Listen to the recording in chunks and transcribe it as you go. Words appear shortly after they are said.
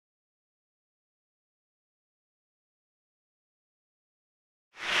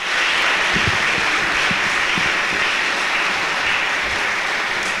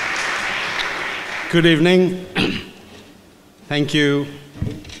Good evening. Thank you,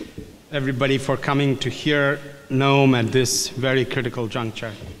 everybody, for coming to hear Noam at this very critical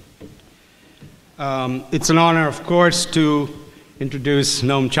juncture. It's an honor, of course, to introduce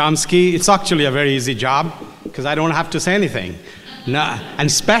Noam Chomsky. It's actually a very easy job, because I don't have to say anything. And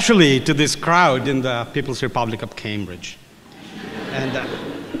especially to this crowd in the People's Republic of Cambridge.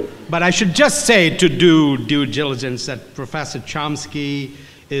 But I should just say, to do due diligence, that Professor Chomsky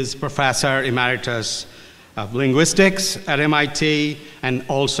is Professor Emeritus of Linguistics at MIT and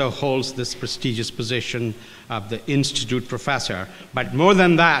also holds this prestigious position of the Institute Professor. But more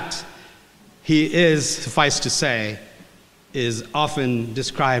than that, he is, suffice to say, is often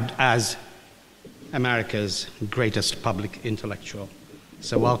described as America's greatest public intellectual.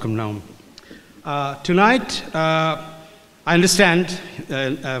 So welcome, Noam. Tonight, I understand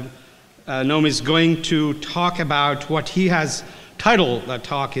Noam is going to talk about what he has titled the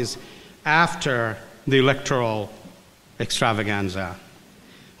talk is After the Electoral Extravaganza.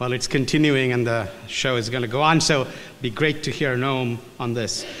 Well, it's continuing and the show is going to go on, so it'd be great to hear Noam on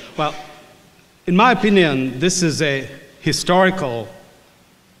this. Well, in my opinion, this is a historical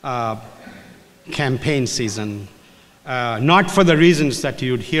campaign season, not for the reasons that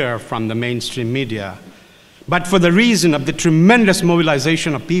you'd hear from the mainstream media, but for the reason of the tremendous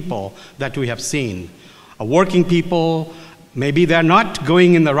mobilization of people that we have seen. Working people, maybe they're not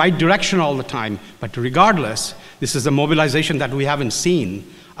going in the right direction all the time, but regardless, this is a mobilization that we haven't seen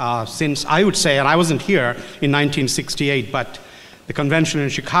since, I would say, and I wasn't here in 1968, but the convention in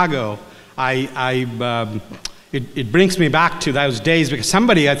Chicago, it brings me back to those days, because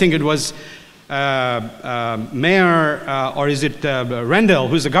somebody, I think it was Mayor, or is it Rendell,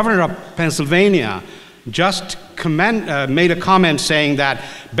 who's the governor of Pennsylvania, just made a comment saying that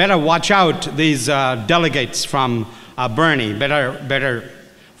better watch out these delegates from Bernie, better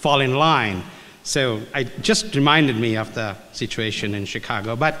fall in line. So it just reminded me of the situation in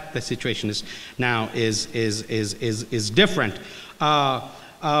Chicago, but the situation is now is different.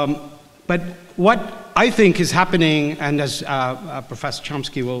 But what I think is happening, and as Professor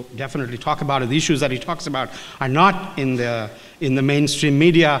Chomsky will definitely talk about it, the issues that he talks about are not in the mainstream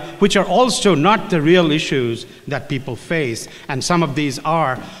media, which are also not the real issues that people face. And some of these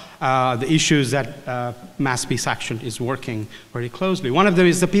are the issues that Mass Peace Action is working very closely. One of them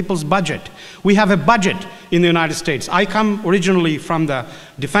is the people's budget. We have a budget in the United States. I come originally from the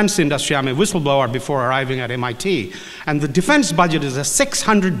defense industry. I'm a whistleblower before arriving at MIT. And the defense budget is a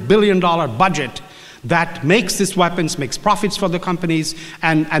 $600 billion budget that makes these weapons, makes profits for the companies,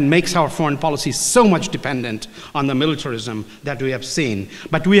 and makes our foreign policy so much dependent on the militarism that we have seen.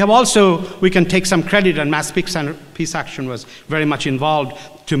 But we have also, we can take some credit, and Mass Peace Action was very much involved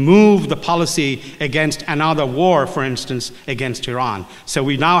to move the policy against another war, for instance, against Iran. So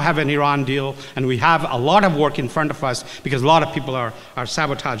we now have an Iran deal, and we have a lot of work in front of us, because a lot of people are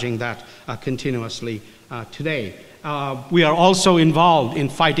sabotaging that continuously today. We are also involved in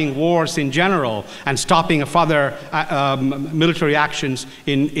fighting wars in general and stopping further military actions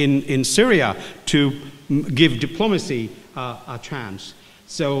in Syria to give diplomacy a chance.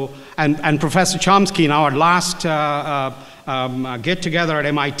 So, and Professor Chomsky in our last get-together at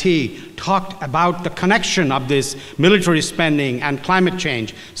MIT talked about the connection of this military spending and climate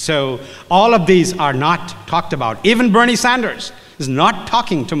change. So all of these are not talked about. Even Bernie Sanders is not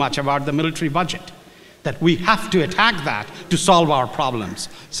talking too much about the military budget, that we have to attack that to solve our problems.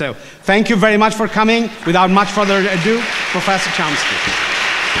 So thank you very much for coming. Without much further ado, Professor Chomsky.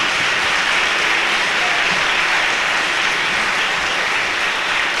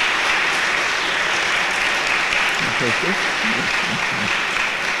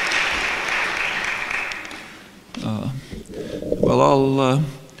 Well, I'll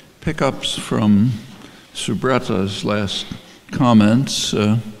pick up from Subrata's last comments.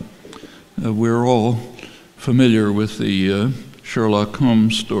 We're all familiar with the Sherlock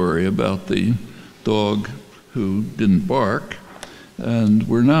Holmes story about the dog who didn't bark, and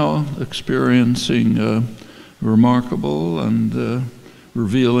we're now experiencing a remarkable and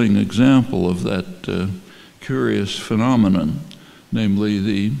revealing example of that curious phenomenon, namely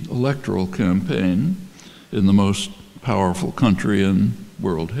the electoral campaign in the most powerful country in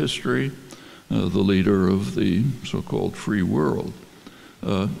world history, the leader of the so-called free world.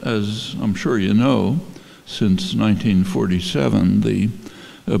 As I'm sure you know, since 1947, the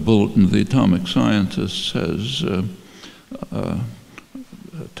Bulletin of the Atomic Scientists has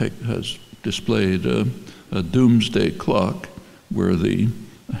displayed a doomsday clock where the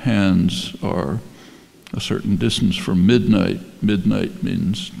hands are a certain distance from midnight. Midnight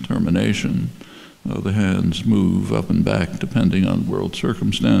means termination. The hands move up and back depending on world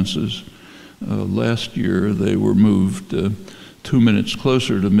circumstances. Last year, they were moved 2 minutes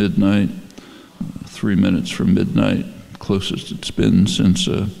closer to midnight, 3 minutes from midnight, closest it's been since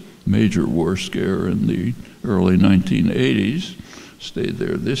a major war scare in the early 1980s, stayed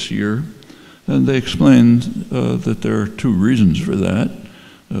there this year. And they explained that there are two reasons for that.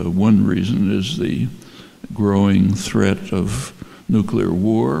 One reason is the growing threat of nuclear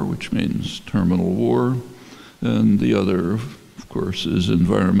war, which means terminal war, and the other, of course, is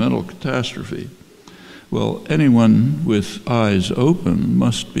environmental catastrophe. Well, anyone with eyes open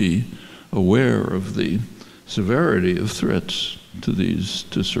must be aware of the severity of threats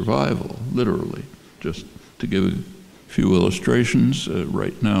to survival, literally. Just to give a few illustrations,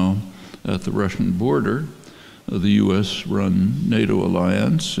 right now at the Russian border, the US-run NATO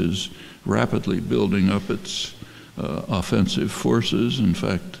alliance is rapidly building up its offensive forces, in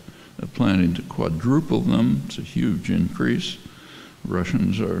fact, planning to quadruple them. It's a huge increase.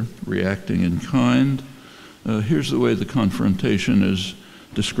 Russians are reacting in kind. Here's the way the confrontation is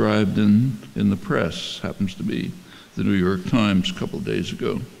described in the press. Happens to be the New York Times a couple days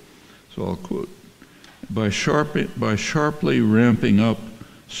ago. So I'll quote. By sharply ramping up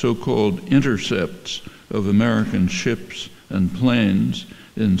so-called intercepts of American ships and planes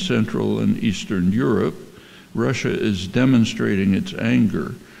in Central and Eastern Europe, Russia is demonstrating its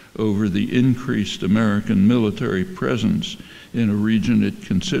anger over the increased American military presence in a region it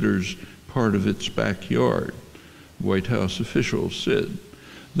considers part of its backyard, White House officials said.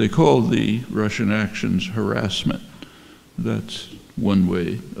 They call the Russian actions harassment. That's one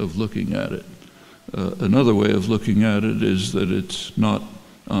way of looking at it. Another way of looking at it is that it's not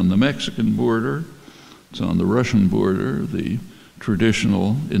on the Mexican border, it's on the Russian border, the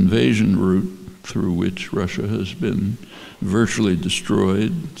traditional invasion route through which Russia has been virtually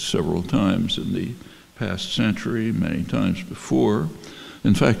destroyed several times in the past century, many times before.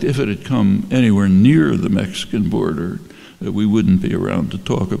 In fact, if it had come anywhere near the Mexican border, we wouldn't be around to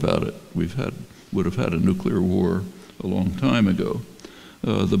talk about it. Would have had a nuclear war a long time ago.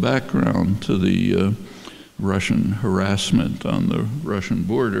 The background to the Russian harassment on the Russian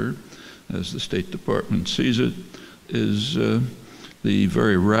border, as the State Department sees it, is the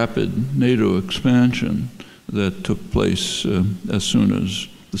very rapid NATO expansion that took place as soon as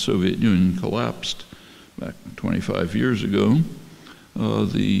the Soviet Union collapsed back 25 years ago.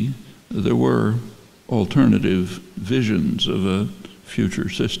 There were alternative visions of a future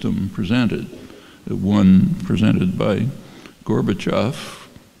system presented. One presented by Gorbachev,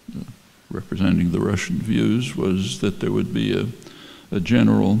 representing the Russian views, was that there would be a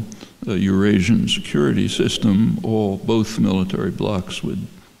general Eurasian security system. Both military blocs would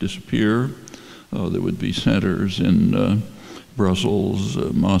disappear. There would be centers in Brussels,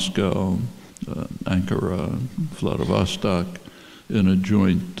 Moscow, Ankara, Vladivostok, in a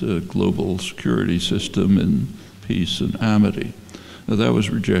joint global security system in peace and amity. That was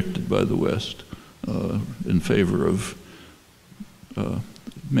rejected by the West in favor of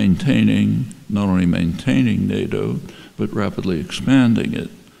not only maintaining NATO, but rapidly expanding it.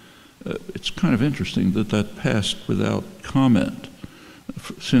 It's kind of interesting that that passed without comment.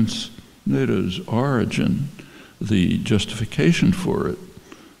 Since NATO's origin, the justification for it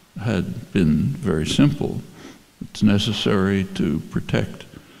had been very simple. It's necessary to protect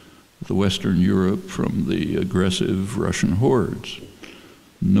the Western Europe from the aggressive Russian hordes.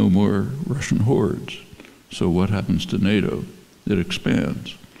 No more Russian hordes. So what happens to NATO? It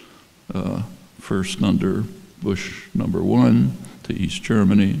expands. First under Bush #1 to East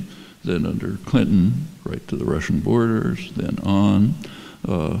Germany, then under Clinton right to the Russian borders, then on.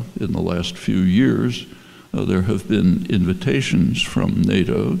 In the last few years, there have been invitations from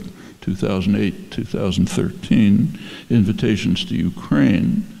NATO, 2008, 2013, invitations to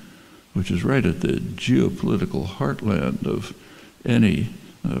Ukraine, which is right at the geopolitical heartland of any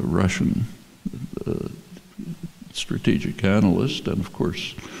Russian strategic analyst, and of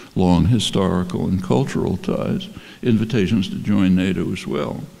course long historical and cultural ties, invitations to join NATO as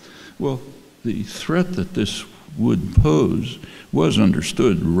well. Well, the threat that this would pose was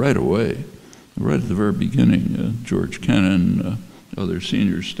understood right away, right at the very beginning. George Kennan, other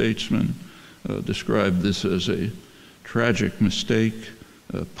senior statesmen, described this as a tragic mistake,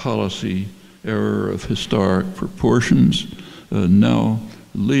 a policy error of historic proportions, now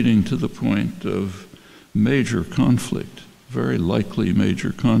leading to the point of major conflict, very likely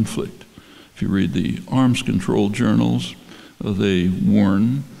major conflict. If you read the arms control journals, they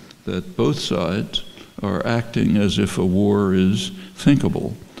warn that both sides are acting as if a war is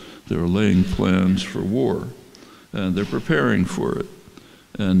thinkable. They're laying plans for war, and they're preparing for it.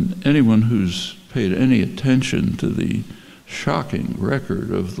 And anyone who's paid any attention to the shocking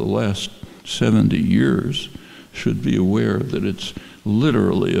record of the last 70 years should be aware that it's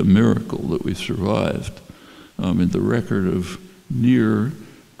literally a miracle that we survived. I mean, the record of near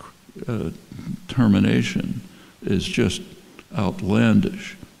termination is just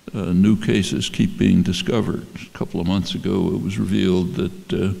outlandish. New cases keep being discovered. A couple of months ago, it was revealed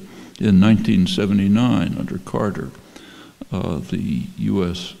that in 1979, under Carter, the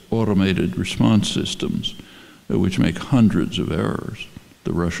U.S. automated response systems, which make hundreds of errors,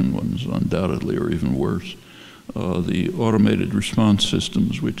 the Russian ones undoubtedly are even worse, the automated response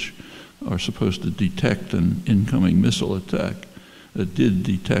systems, which are supposed to detect an incoming missile attack, did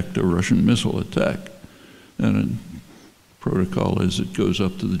detect a Russian missile attack. And protocol is it goes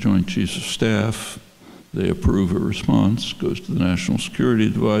up to the Joint Chiefs of Staff, they approve a response, goes to the National Security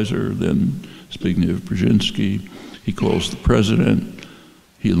Advisor, then Zbigniew Brzezinski, he calls the president,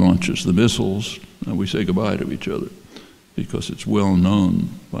 he launches the missiles, and we say goodbye to each other, because it's well known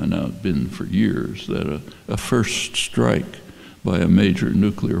by now, it's been for years, that a first strike by a major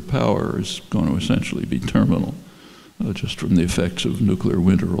nuclear power is going to essentially be terminal, just from the effects of nuclear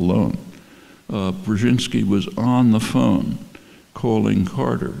winter alone. Brzezinski was on the phone calling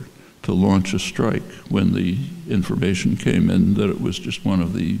Carter to launch a strike when the information came in that it was just one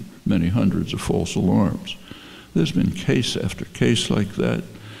of the many hundreds of false alarms. There's been case after case like that.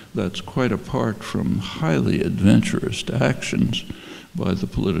 That's quite apart from highly adventurous actions by the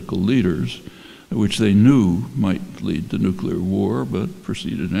political leaders, which they knew might lead to nuclear war, but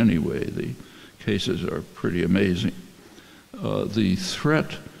proceeded anyway. The cases are pretty amazing. The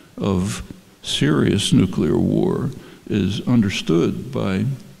threat of serious nuclear war is understood by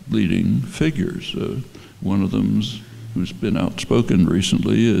leading figures. One of them, who's been outspoken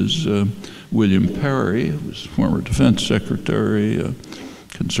recently, is William Perry, who was former defense secretary, a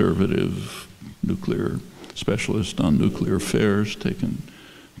conservative nuclear specialist on nuclear affairs, taken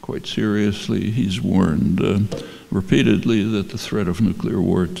quite seriously. He's warned repeatedly that the threat of nuclear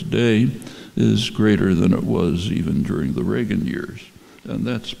war today is greater than it was even during the Reagan years. And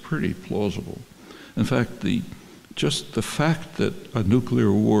that's pretty plausible. In fact, just the fact that a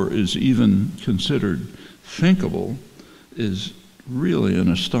nuclear war is even considered thinkable is really an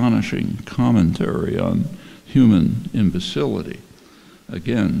astonishing commentary on human imbecility.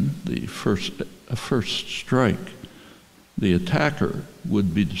 Again, a first strike, the attacker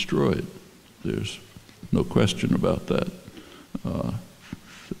would be destroyed. There's no question about that.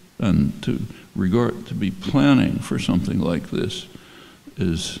 And to be planning for something like this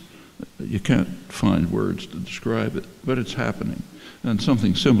is, you can't find words to describe it, but it's happening. And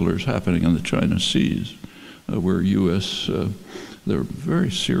something similar is happening in the China Seas, where there are very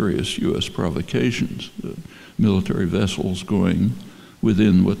serious U.S. provocations, military vessels going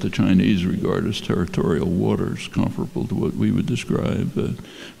within what the Chinese regard as territorial waters, comparable to what we would describe.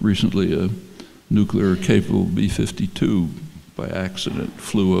 Recently, a nuclear-capable B-52 by accident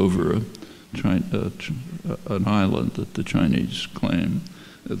flew over an island that the Chinese claim.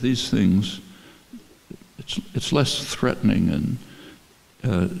 These things, it's less threatening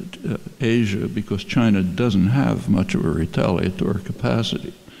in Asia because China doesn't have much of a retaliatory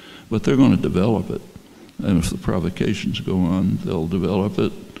capacity, but they're going to develop it. And if the provocations go on, they'll develop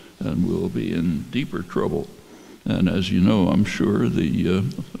it, and we'll be in deeper trouble. And as you know, I'm sure the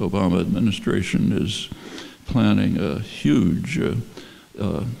Obama administration is planning a huge,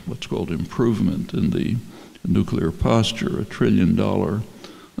 what's called improvement in the nuclear posture, $1 trillion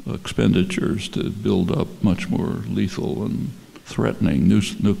expenditures to build up much more lethal and threatening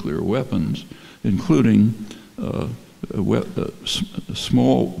nuclear weapons, including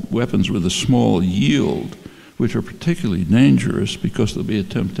small weapons with a small yield, which are particularly dangerous because there'll be a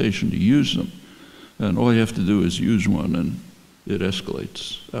temptation to use them. And all you have to do is use one and it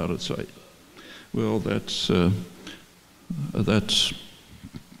escalates out of sight. Well, that's a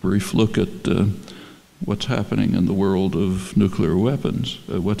brief look at what's happening in the world of nuclear weapons,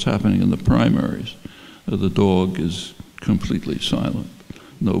 what's happening in the primaries. The dog is completely silent,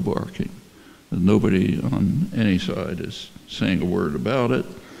 no barking. Nobody on any side is saying a word about it,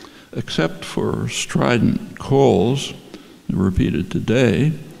 except for strident calls, repeated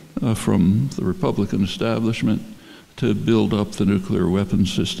today, from the Republican establishment to build up the nuclear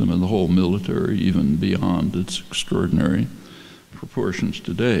weapons system and the whole military, even beyond its extraordinary proportions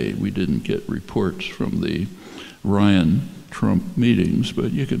today. We didn't get reports from the Ryan-Trump meetings,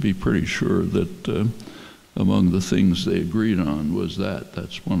 but you could be pretty sure that among the things they agreed on was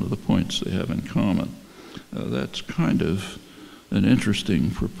that's one of the points they have in common. That's kind of an interesting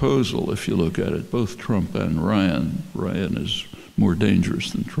proposal if you look at it, both Trump and Ryan. Ryan is more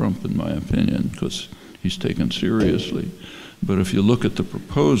dangerous than Trump, in my opinion, because he's taken seriously. But if you look at the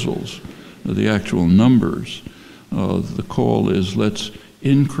proposals, the actual numbers. The call is, let's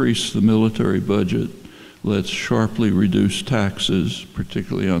increase the military budget, let's sharply reduce taxes,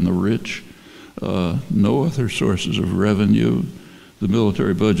 particularly on the rich, no other sources of revenue. The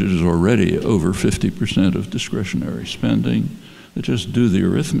military budget is already over 50% of discretionary spending. Just do the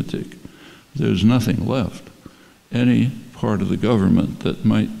arithmetic. There's nothing left. Any part of the government that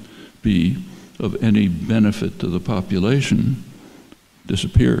might be of any benefit to the population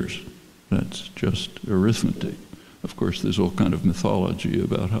disappears. That's just arithmetic. Of course, there's all kind of mythology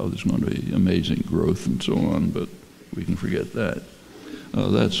about how there's going to be amazing growth and so on, but we can forget that.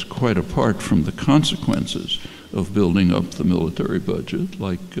 That's quite apart from the consequences of building up the military budget,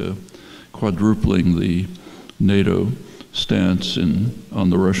 like quadrupling the NATO stance on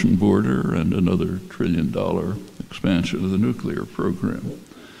the Russian border and another $1 trillion expansion of the nuclear program.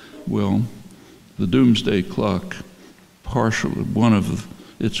 Well, the doomsday clock, one of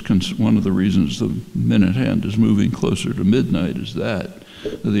the reasons the minute hand is moving closer to midnight is that.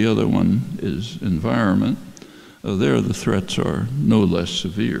 The other one is environment. There the threats are no less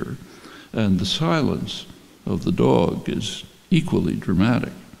severe. And the silence of the dog is equally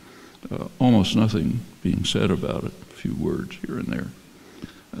dramatic. Almost nothing being said about it, a few words here and there.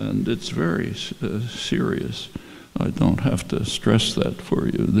 And it's very serious. I don't have to stress that for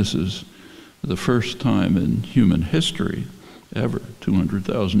you. This is the first time in human history ever,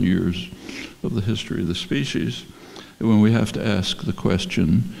 200,000 years of the history of the species, when we have to ask the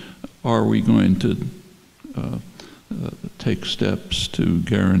question, are we going to take steps to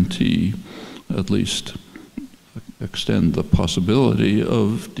guarantee, at least extend the possibility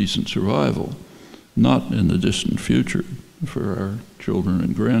of decent survival, not in the distant future for our children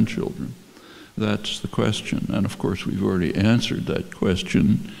and grandchildren? That's the question. And of course, we've already answered that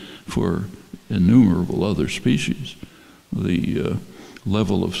question for innumerable other species. The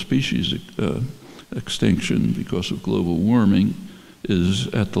level of species extinction because of global warming is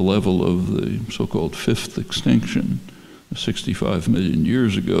at the level of the so-called fifth extinction 65 million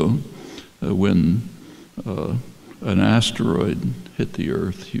years ago, when an asteroid hit the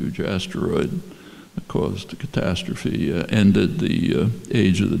Earth, huge asteroid, caused a catastrophe, ended the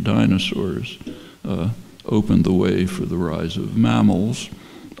age of the dinosaurs, opened the way for the rise of mammals,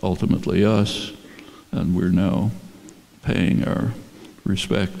 ultimately us, and we're now paying our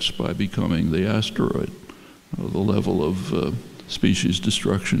respects by becoming the asteroid. The level of species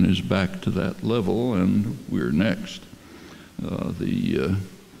destruction is back to that level, and we're next.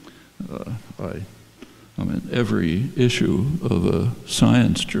 Every issue of a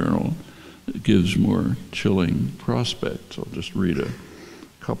science journal gives more chilling prospects. I'll just read a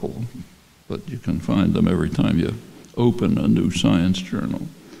couple, but you can find them every time you open a new science journal.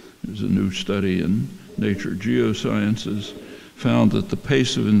 There's a new study in Nature Geosciences found that the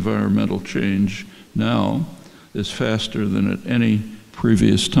pace of environmental change now is faster than at any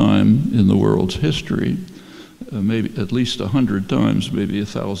previous time in the world's history, maybe at least 100 times, maybe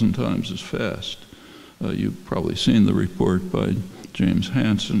 1,000 times as fast. You've probably seen the report by James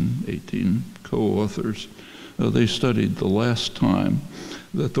Hansen, 18 co-authors. They studied the last time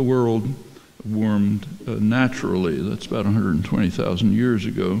that the world warmed naturally. That's about 120,000 years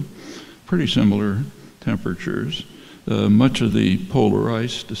ago. Pretty similar temperatures. Much of the polar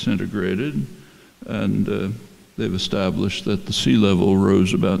ice disintegrated, and they've established that the sea level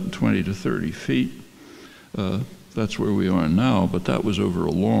rose about 20 to 30 feet. That's where we are now, but that was over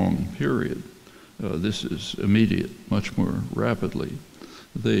a long period. This is immediate, much more rapidly.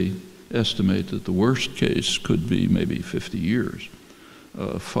 They estimate that the worst case could be maybe 50 years,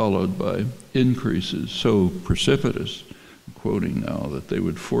 followed by increases so precipitous, quoting now, that they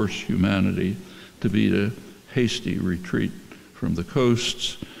would force humanity to beat a hasty retreat from the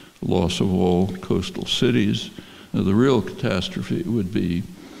coasts, loss of all coastal cities. The real catastrophe would be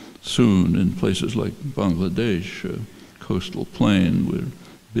soon in places like Bangladesh, a coastal plain where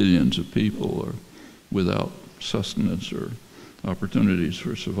billions of people are without sustenance or opportunities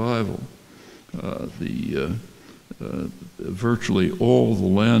for survival. Virtually all the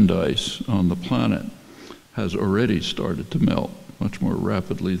land ice on the planet has already started to melt much more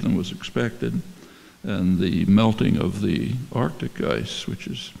rapidly than was expected, and the melting of the Arctic ice, which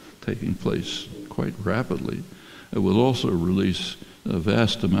is taking place quite rapidly, will also release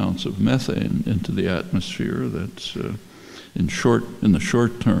vast amounts of methane into the atmosphere that's in the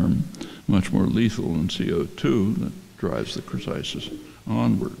short term much more lethal than CO2 that drives the crisis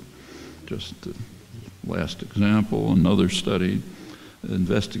onward. Just the last example, another study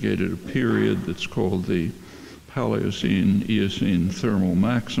investigated a period that's called the Paleocene-Eocene thermal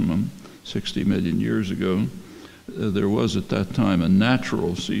maximum 60 million years ago. there was at that time a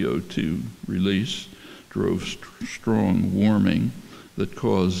natural CO2 release, drove strong warming that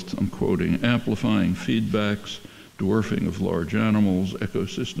caused, I'm quoting, amplifying feedbacks, dwarfing of large animals,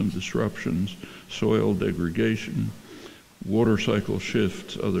 ecosystem disruptions, soil degradation, water cycle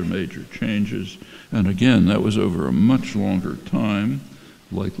shifts, other major changes. And again, that was over a much longer time,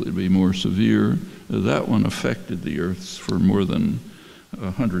 likely to be more severe. That one affected the Earth for more than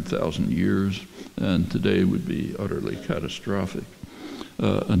 100,000 years, and today would be utterly catastrophic.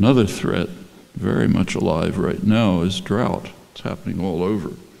 Another threat, very much alive right now, is drought. It's happening all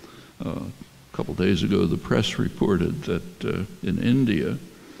over. A couple days ago, the press reported that in India,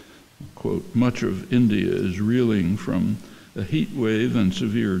 quote, much of India is reeling from a heat wave and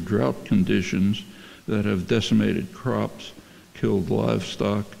severe drought conditions that have decimated crops, killed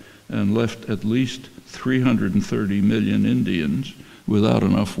livestock, and left at least 330 million Indians without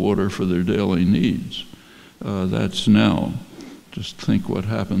enough water for their daily needs. That's now. Just think what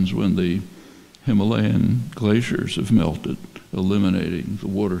happens when the Himalayan glaciers have melted, eliminating the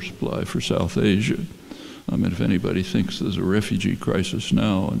water supply for South Asia. I mean, if anybody thinks there's a refugee crisis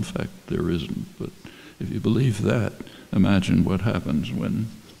now, in fact, there isn't. But if you believe that, imagine what happens when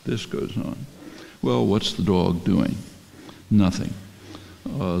this goes on. Well, what's the dog doing? Nothing.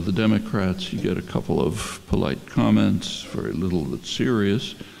 The Democrats, you get a couple of polite comments, very little that's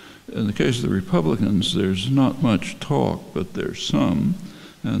serious. In the case of the Republicans, there's not much talk, but there's some,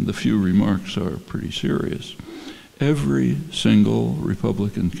 and the few remarks are pretty serious. Every single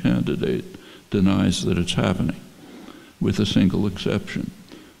Republican candidate denies that it's happening, with a single exception.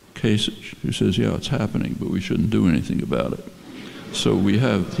 Kasich, who says, yeah, it's happening, but we shouldn't do anything about it. So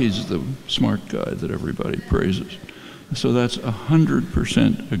he's the smart guy that everybody praises. So that's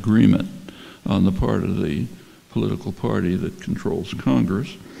 100% agreement on the part of the political party that controls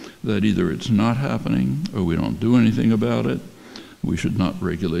Congress that either it's not happening or we don't do anything about it. We should not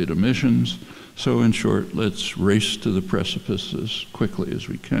regulate emissions. So in short, let's race to the precipice as quickly as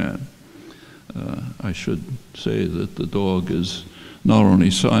we can. I should say that the dog is not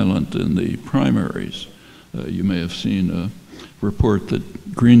only silent in the primaries. You may have seen a report that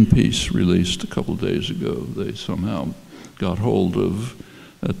Greenpeace released a couple days ago. They somehow got hold of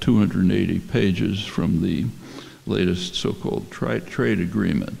 280 pages from the latest so-called trade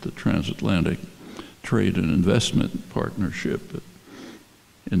agreement, the Transatlantic Trade and Investment Partnership,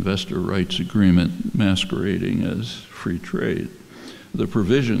 investor rights agreement masquerading as free trade. The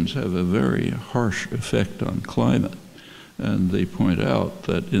provisions have a very harsh effect on climate, and they point out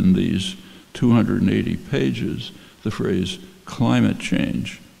that in these 280 pages, the phrase climate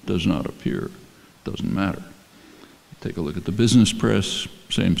change does not appear, doesn't matter. Take a look at the business press,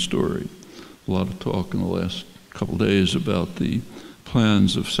 same story. A lot of talk in the last couple days about the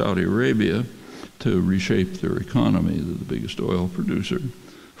plans of Saudi Arabia to reshape their economy. They're the biggest oil producer,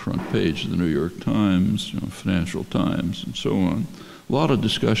 front page of the New York Times, Financial Times, and so on. A lot of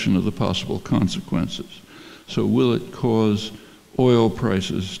discussion of the possible consequences. So will it cause oil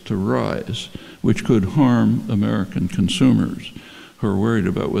prices to rise, which could harm American consumers who are worried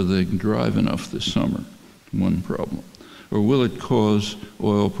about whether they can drive enough this summer? One problem. Or will it cause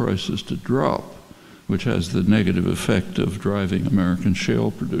oil prices to drop, which has the negative effect of driving American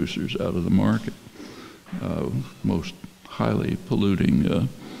shale producers out of the market? Most highly polluting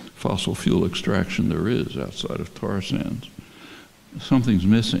fossil fuel extraction there is outside of tar sands. Something's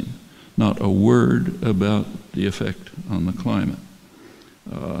missing. Not a word about the effect on the climate.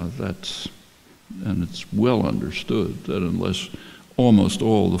 And it's well understood that unless almost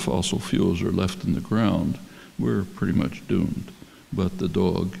all the fossil fuels are left in the ground, we're pretty much doomed. But the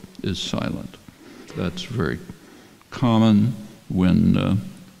dog is silent. That's very common when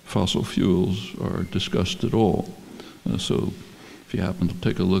fossil fuels are discussed at all. So if you happen to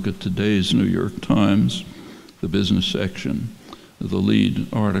take a look at today's New York Times, the business section, the lead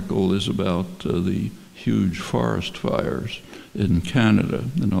article is about the huge forest fires in Canada,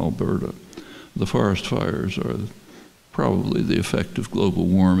 in Alberta. The forest fires are probably the effect of global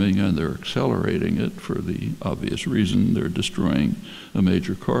warming, and they're accelerating it for the obvious reason they're destroying a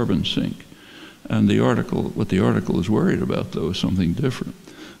major carbon sink. And what the article is worried about, though, is something different.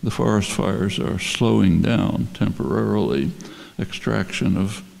 The forest fires are slowing down temporarily extraction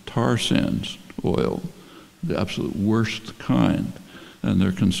of tar sands oil, the absolute worst kind. And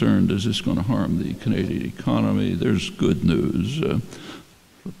they're concerned, is this going to harm the Canadian economy? There's good news,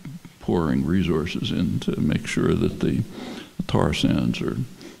 pouring resources in to make sure that the tar sands are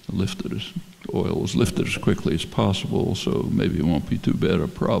lifted, oil is lifted as quickly as possible, so maybe it won't be too bad a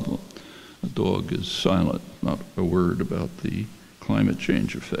problem. The dog is silent, not a word about the climate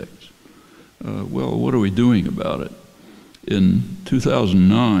change effects. Well, what are we doing about it? In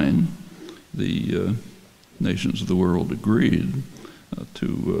 2009, the nations of the world agreed to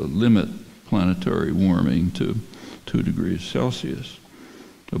limit planetary warming to 2 degrees Celsius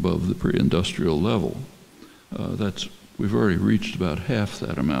above the pre-industrial level. We've already reached about half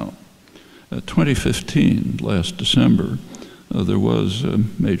that amount. 2015, last December, there was a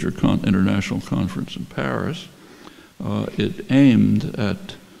major international conference in Paris. It aimed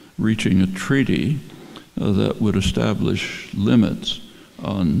at reaching a treaty that would establish limits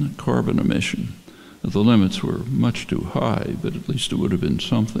on carbon emission. The limits were much too high, but at least it would have been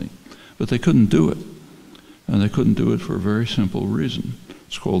something. But they couldn't do it. And they couldn't do it for a very simple reason.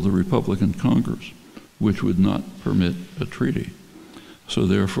 It's called the Republican Congress, which would not permit a treaty. So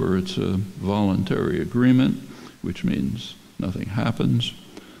therefore, it's a voluntary agreement, which means nothing happens.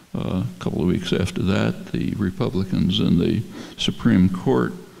 A couple of weeks after that, the Republicans in the Supreme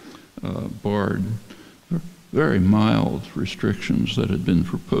Court barred very mild restrictions that had been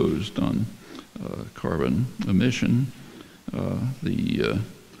proposed on carbon emission.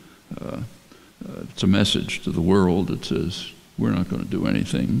 It's a message to the world that says, we're not going to do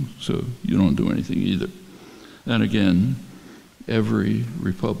anything, so you don't do anything either. And again, every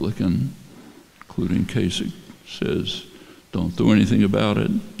Republican, including Kasich, says, don't do anything about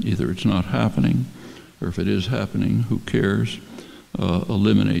it. Either it's not happening, or if it is happening, who cares?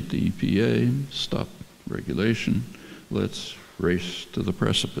 Eliminate the EPA, stop regulation. Let's race to the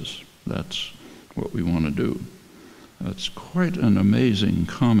precipice. That's what we want to do. That's quite an amazing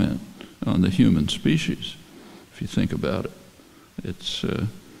comment on the human species, if you think about it. This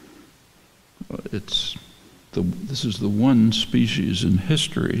is the one species in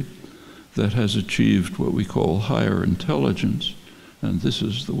history that has achieved what we call higher intelligence, and this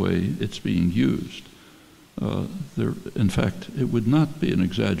is the way it's being used. In fact, it would not be an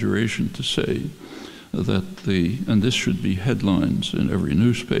exaggeration to say that and this should be headlines in every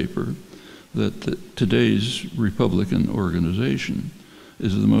newspaper, that today's Republican organization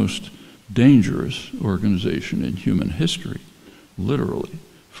is the most dangerous organization in human history, literally,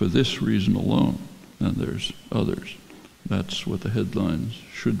 for this reason alone. And there's others. That's what the headlines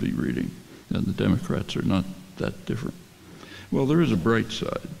should be reading, and the Democrats are not that different. Well, there is a bright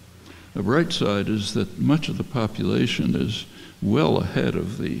side. A bright side is that much of the population is well ahead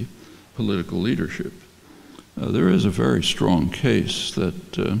of the political leadership. There is a very strong case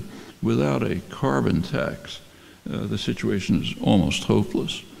that without a carbon tax, the situation is almost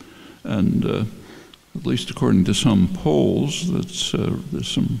hopeless. And at least according to some polls, there's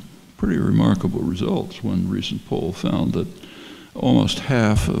some pretty remarkable results. One recent poll found that almost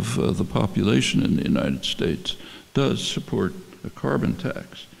half of the population in the United States does support a carbon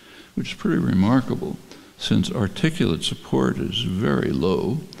tax, which is pretty remarkable since articulate support is very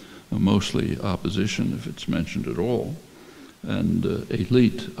low, mostly opposition if it's mentioned at all, and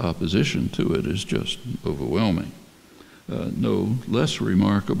elite opposition to it is just overwhelming. No less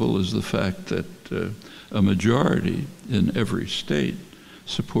remarkable is the fact that a majority in every state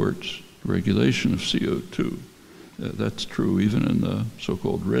supports regulation of CO2. That's true even in the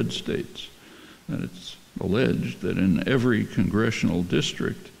so-called red states. And it's alleged that in every congressional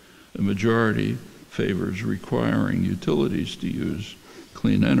district, a majority favors requiring utilities to use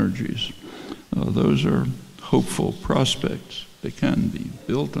clean energies. Those are hopeful prospects. They can be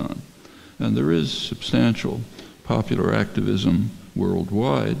built on. And there is substantial popular activism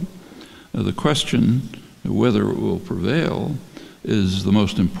worldwide. The question whether it will prevail is the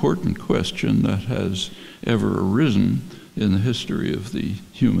most important question that has ever arisen in the history of the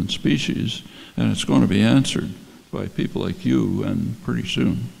human species, and it's going to be answered by people like you, and pretty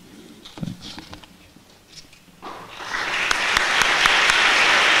soon. Thanks.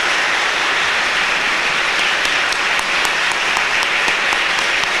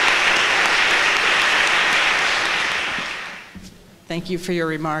 Thank you for your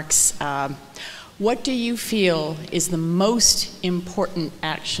remarks. What do you feel is the most important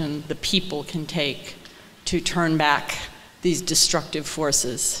action the people can take to turn back these destructive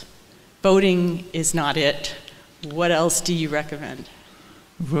forces? Voting is not it. What else do you recommend?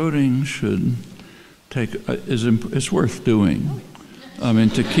 Voting should it's worth doing. I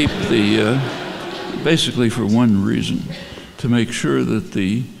mean, to keep basically for one reason, to make sure that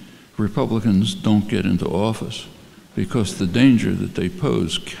the Republicans don't get into office, because the danger that they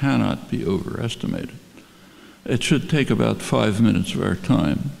pose cannot be overestimated. It should take about 5 minutes of our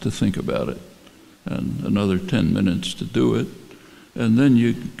time to think about it, and another 10 minutes to do it, and then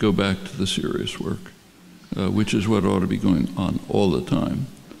you go back to the serious work, which is what ought to be going on all the time,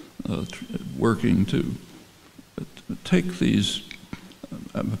 working to take these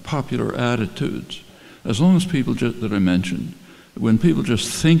popular attitudes, as long as people that I mentioned, when people just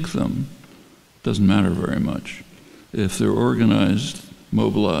think them, doesn't matter very much. If they're organized,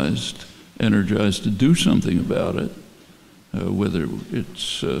 mobilized, energized to do something about it, whether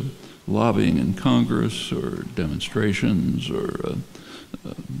it's lobbying in Congress or demonstrations or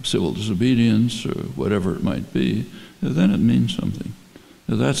civil disobedience or whatever it might be, then it means something.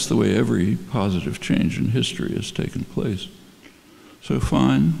 That's the way every positive change in history has taken place. So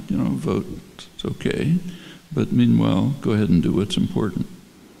fine, vote, it's okay, but meanwhile, go ahead and do what's important.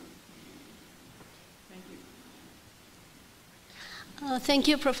 Thank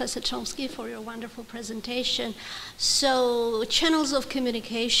you, Professor Chomsky, for your wonderful presentation. So channels of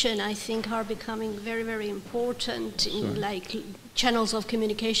communication, I think, are becoming very, very important, like channels of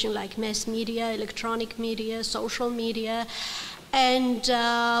communication like mass media, electronic media, social media. And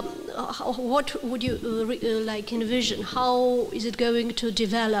what would you like envision? How is it going to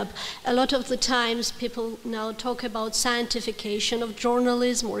develop? A lot of the times people now talk about scientification of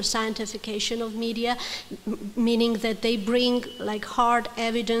journalism or scientification of media, meaning that they bring like hard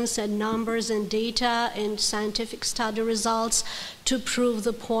evidence and numbers and data and scientific study results to prove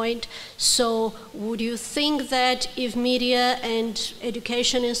the point. So would you think that if media and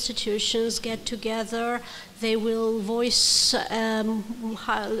education institutions get together, they will voice,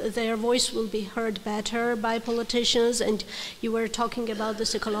 their voice will be heard better by politicians? And you were talking about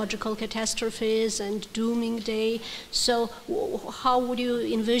this ecological catastrophes and dooming day. So how would you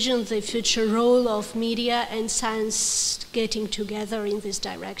envision the future role of media and science getting together in this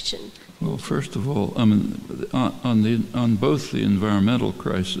direction? Well, first of all, I mean, on both the environmental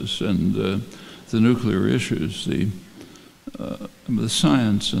crisis and the nuclear issues, the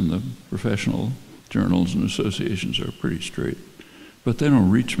science and the professional journals and associations are pretty straight, but they don't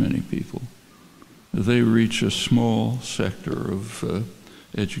reach many people. They reach a small sector of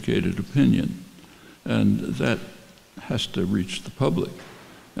educated opinion, and that has to reach the public,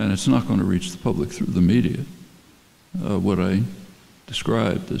 and it's not going to reach the public through the media. What I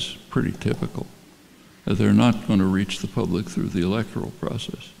described is pretty typical. They're not going to reach the public through the electoral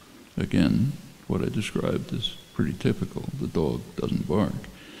process. Again, what I described is pretty typical. The dog doesn't bark.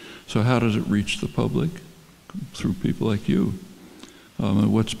 So how does it reach the public? Through people like you.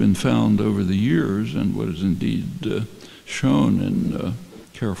 What's been found over the years, and what is indeed shown in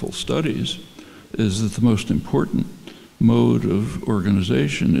careful studies, is that the most important mode of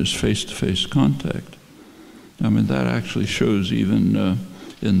organization is face-to-face contact. I mean, that actually shows even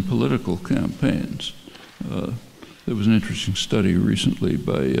in political campaigns. There was an interesting study recently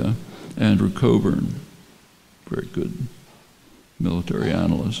by Andrew Coburn, very good military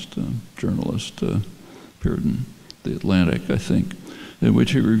analyst, journalist, appeared in The Atlantic, I think, in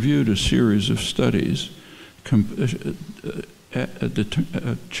which he reviewed a series of studies kind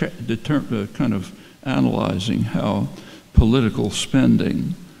of analyzing how political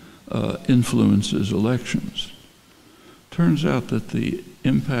spending influences elections. Turns out that the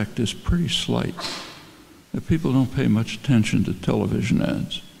impact is pretty slight. That people don't pay much attention to television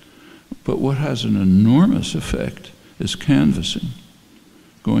ads. But what has an enormous effect is canvassing,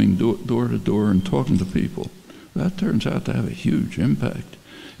 going door to door and talking to people. That turns out to have a huge impact.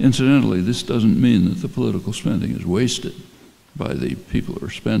 Incidentally, this doesn't mean that the political spending is wasted by the people who are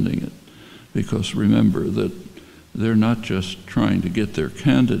spending it, because remember that they're not just trying to get their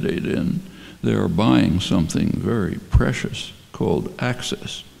candidate in, they are buying something very precious called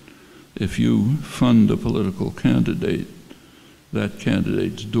access. If you fund a political candidate, that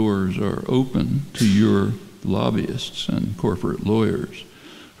candidate's doors are open to your lobbyists and corporate lawyers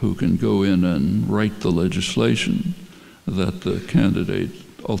who can go in and write the legislation that the candidate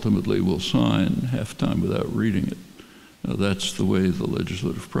ultimately will sign half-time without reading it. Now, that's the way the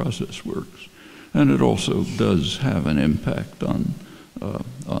legislative process works. And it also does have an impact on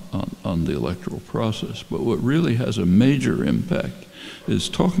the electoral process. But what really has a major impact is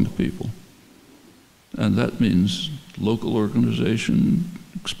talking to people. And that means local organization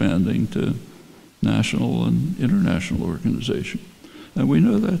expanding to national and international organization. And we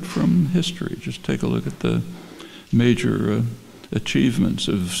know that from history. Just take a look at the major achievements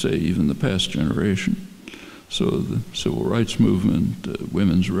of, say, even the past generation. So the civil rights movement,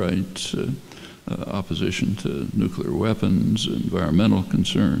 women's rights, opposition to nuclear weapons, environmental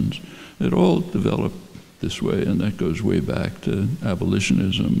concerns, it all developed this way, and that goes way back to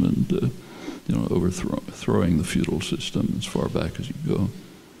abolitionism and overthrowing the feudal system as far back as you go.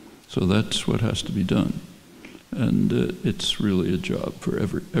 So that's what has to be done. And it's really a job for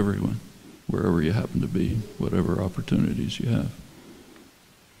everyone, wherever you happen to be, whatever opportunities you have.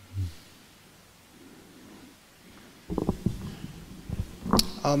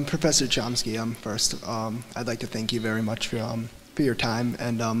 Professor Chomsky, first, I'd like to thank you very much for your time.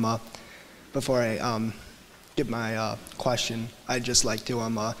 And before I give my question, I'd just like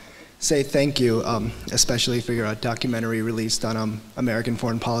to say thank you, especially for your documentary released on American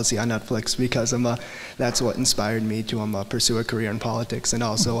foreign policy on Netflix, because that's what inspired me to pursue a career in politics, and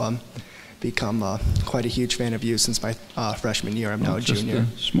also become quite a huge fan of you since my freshman year. I'm now a junior.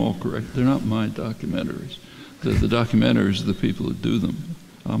 Just a small correct. They're not my documentaries. The documentaries are the people who do them.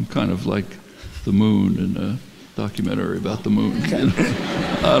 I'm kind of like the moon in a documentary about the moon. Okay. You know?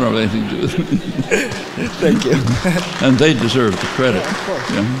 I don't have anything to do with it. Thank you. And they deserve the credit. Yeah, of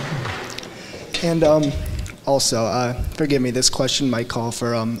course. Yeah. And also, forgive me, this question might call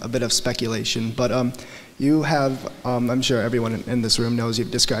for a bit of speculation, but you have, I'm sure everyone in this room knows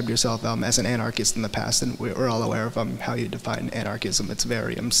you've described yourself as an anarchist in the past, and we're all aware of how you define anarchism. It's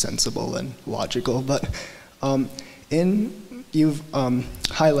very sensible and logical, but you've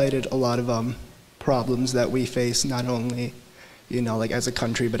highlighted a lot of problems that we face, not only, like as a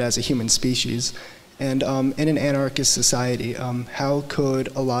country, but as a human species. And in an anarchist society, how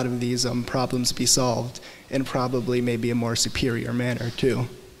could a lot of these problems be solved in probably maybe a more superior manner too?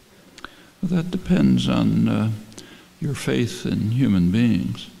 Well, that depends on your faith in human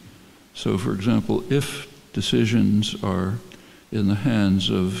beings. So, for example, if decisions are in the hands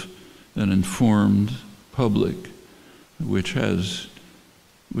of an informed public, which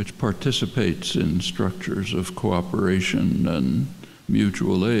participates in structures of cooperation and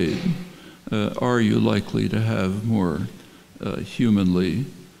mutual aid, are you likely to have more humanly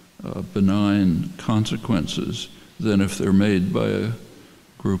benign consequences than if they're made by a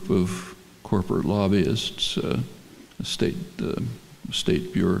group of corporate lobbyists,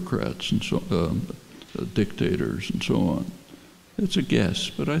 state bureaucrats, and so dictators, and so on? It's a guess,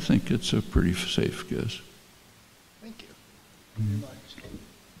 but I think it's a pretty safe guess. Thank you very much.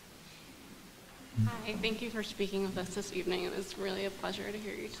 Hi, thank you for speaking with us this evening. It was really a pleasure to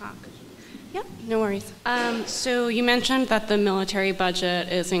hear you talk. Yep, no worries. So you mentioned that the military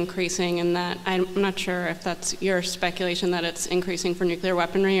budget is increasing, and that I'm not sure if that's your speculation that it's increasing for nuclear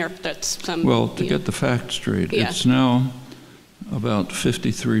weaponry, or if that's some... Well, to get the facts straight, yeah. It's now about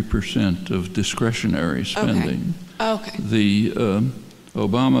 53% of discretionary spending. Okay. The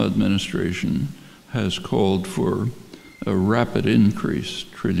Obama administration has called for a rapid increase,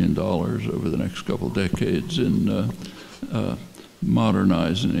 $1 trillion over the next couple decades in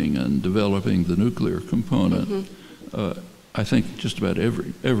modernizing and developing the nuclear component. Mm-hmm. I think just about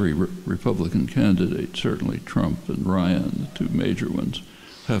every Republican candidate, certainly Trump and Ryan, the two major ones,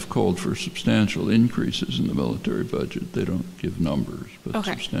 have called for substantial increases in the military budget. They don't give numbers, but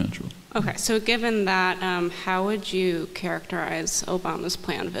substantial. Okay, so given that, how would you characterize Obama's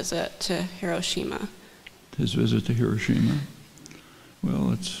planned visit to Hiroshima? His visit to Hiroshima?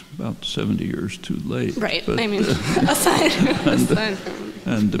 Well, it's about 70 years too late. Right, but, I mean, aside from...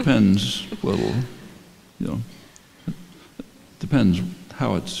 And depends, depends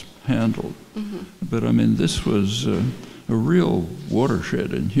how it's handled. Mm-hmm. But I mean, this was a real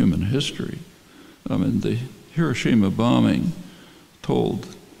watershed in human history. I mean, the Hiroshima bombing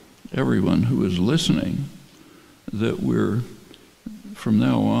told everyone who was listening that from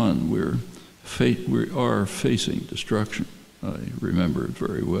now on, we are facing destruction. I remember it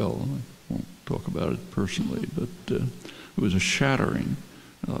very well. I won't talk about it personally, but it was a shattering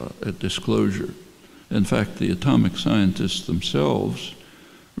disclosure. In fact, the atomic scientists themselves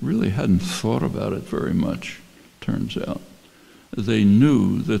really hadn't thought about it very much, turns out. They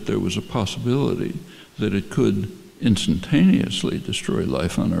knew that there was a possibility that it could instantaneously destroy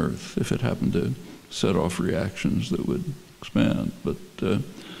life on Earth if it happened to set off reactions that would expand.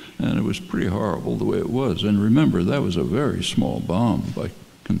 And it was pretty horrible the way it was. And remember, that was a very small bomb by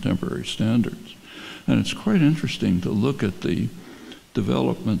contemporary standards. And it's quite interesting to look at the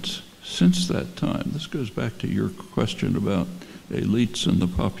developments since that time. This goes back to your question about elites and the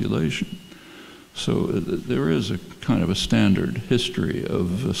population. So there is a kind of a standard history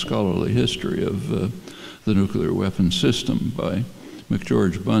a scholarly history of the nuclear weapon system by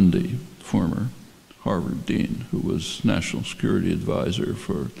McGeorge Bundy, former Harvard dean, who was national security advisor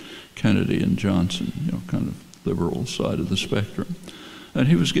for Kennedy and Johnson, kind of liberal side of the spectrum. And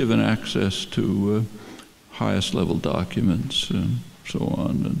he was given access to highest level documents and so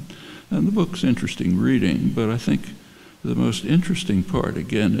on. And the book's interesting reading, but I think the most interesting part,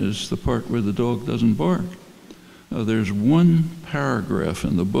 again, is the part where the dog doesn't bark. There's one paragraph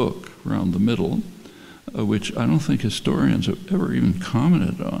in the book, around the middle, which I don't think historians have ever even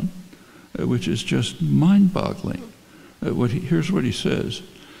commented on, which is just mind-boggling. Here's what he says.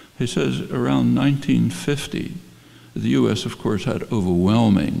 He says around 1950, The U.S., of course, had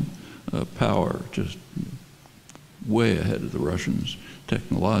overwhelming power, just way ahead of the Russians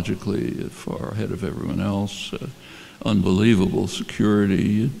technologically, far ahead of everyone else, unbelievable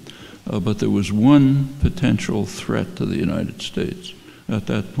security. But there was one potential threat to the United States, at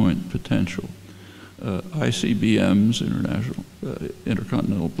that point potential. ICBMs,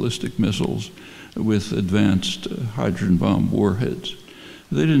 intercontinental ballistic missiles, with advanced hydrogen bomb warheads.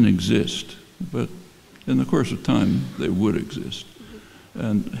 They didn't exist, but in the course of time, they would exist.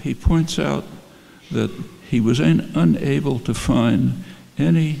 And he points out that he was unable to find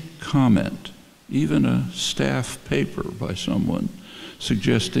any comment, even a staff paper by someone,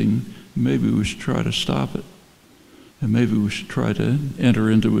 suggesting maybe we should try to stop it. And maybe we should try to enter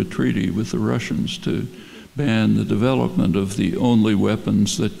into a treaty with the Russians to ban the development of the only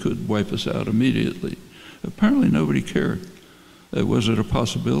weapons that could wipe us out immediately. Apparently nobody cared. Was it a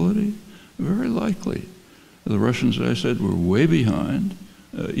possibility? Very likely. The Russians, as I said, were way behind.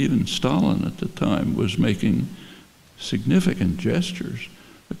 Even Stalin at the time was making significant gestures,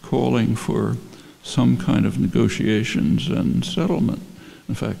 calling for some kind of negotiations and settlement.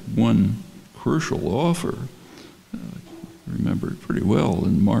 In fact, one crucial offer, I remember it pretty well,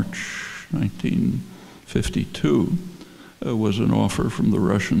 in March 1952, was an offer from the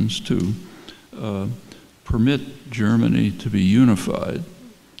Russians to permit Germany to be unified.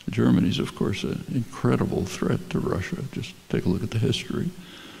 Germany's, of course, an incredible threat to Russia. Just take a look at the history.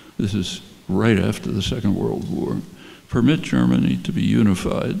 This is right after the Second World War. Permit Germany to be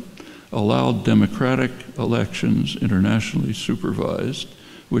unified, allow democratic elections internationally supervised,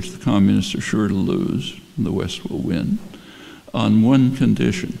 which the communists are sure to lose, and the West will win, on one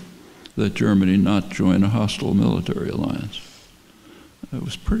condition, that Germany not join a hostile military alliance. It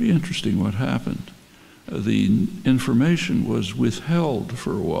was pretty interesting what happened. The information was withheld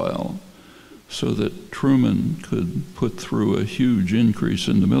for a while so that Truman could put through a huge increase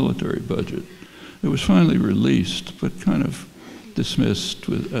in the military budget. It was finally released, but kind of dismissed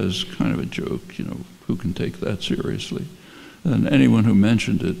as kind of a joke, you know, who can take that seriously? And anyone who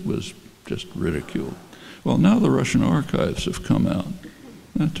mentioned it was just ridiculed. Well, now the Russian archives have come out,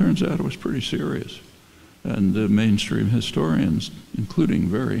 and it turns out it was pretty serious. And mainstream historians, including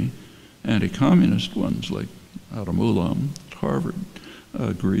very anti-communist ones like Adam Ulam at Harvard,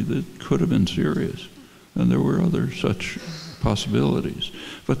 agree that it could have been serious. And there were other such possibilities.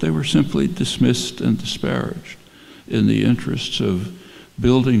 But they were simply dismissed and disparaged in the interests of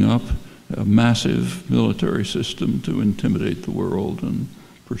building up a massive military system to intimidate the world and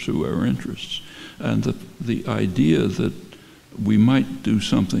pursue our interests. And the idea that we might do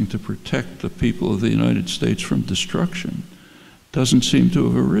something to protect the people of the United States from destruction doesn't seem to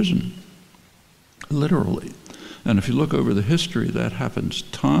have arisen, literally. And if you look over the history, that happens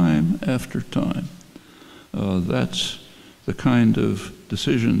time after time. That's the kind of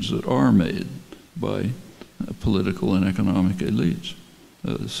decisions that are made by political and economic elites.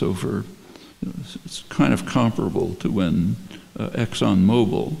 It's kind of comparable to when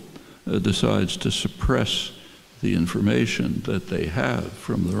ExxonMobil decides to suppress the information that they have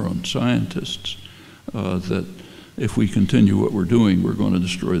from their own scientists, that if we continue what we're doing, we're going to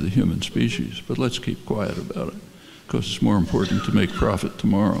destroy the human species. But let's keep quiet about it, because it's more important to make profit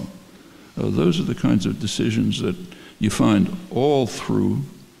tomorrow. Those are the kinds of decisions that you find all through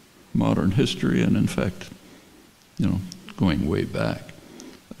modern history, and in fact, you know, going way back.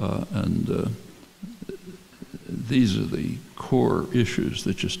 These are the core issues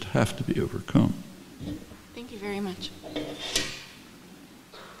that just have to be overcome. Thank you very much.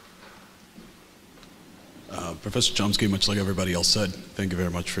 Professor Chomsky, much like everybody else said, thank you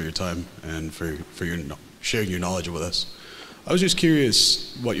very much for your time and for your sharing your knowledge with us. I was just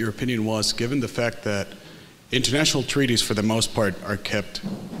curious what your opinion was, given the fact that international treaties, for the most part, are kept,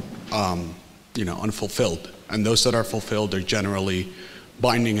 unfulfilled, and those that are fulfilled are generally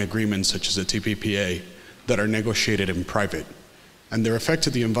binding agreements, such as the TPPA, that are negotiated in private, and their effect to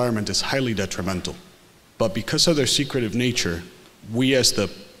the environment is highly detrimental. But because of their secretive nature, we as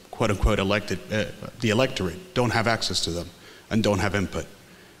the quote-unquote the electorate don't have access to them and don't have input.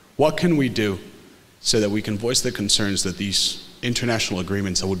 What can we do so that we can voice the concerns that these international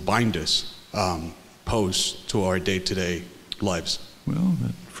agreements that would bind us pose to our day-to-day lives? Well,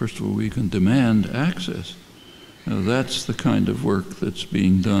 first of all, we can demand access. Now, that's the kind of work that's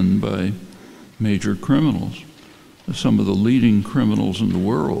being done by major criminals. Some of the leading criminals in the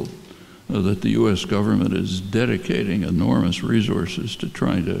world that the U.S. government is dedicating enormous resources to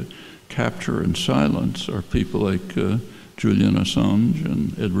trying to capture and silence are people like Julian Assange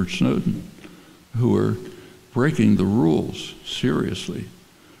and Edward Snowden, who are breaking the rules seriously.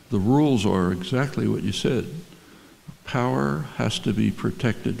 The rules are exactly what you said. power has to be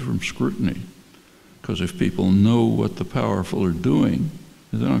protected from scrutiny, because if people know what the powerful are doing,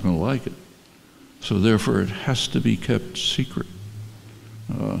 they're not going to like it. So therefore, it has to be kept secret.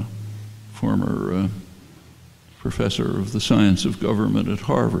 Former professor of the science of government at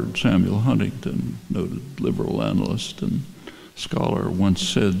Harvard, Samuel Huntington, noted liberal analyst and scholar, once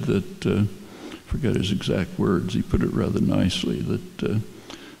said that, forget his exact words, he put it rather nicely, that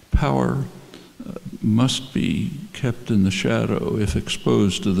power must be kept in the shadow. If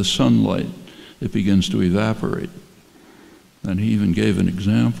exposed to the sunlight, it begins to evaporate. And he even gave an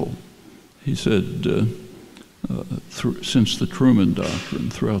example. He said, since the Truman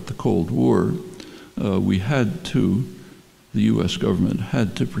Doctrine, throughout the Cold War, the U.S. government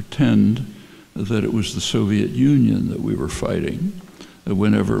had to pretend that it was the Soviet Union that we were fighting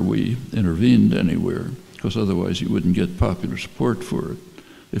whenever we intervened anywhere, because otherwise you wouldn't get popular support for it.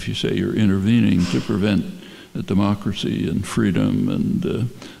 If you say you're intervening to prevent democracy and freedom and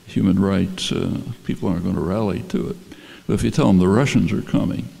human rights, people aren't going to rally to it. But if you tell them the Russians are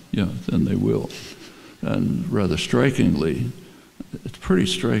coming, yeah, then they will. And rather strikingly, it's pretty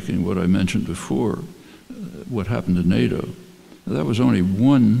striking what I mentioned before, what happened to NATO. That was only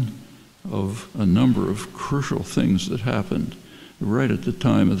one of a number of crucial things that happened right at the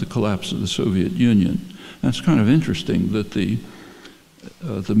time of the collapse of the Soviet Union. And it's kind of interesting that the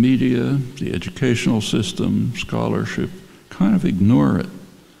media, the educational system, scholarship, kind of ignore it.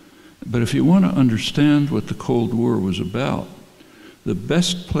 But if you want to understand what the Cold War was about, the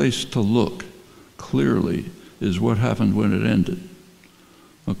best place to look clearly is what happened when it ended.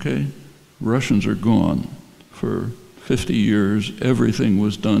 Okay? Russians are gone. For 50 years, everything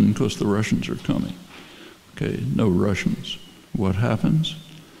was done because the Russians are coming. Okay, no Russians. What happens?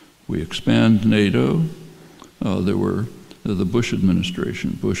 We expand NATO. There were the Bush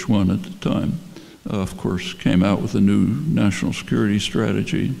administration, Bush 1 at the time, of course, came out with a new national security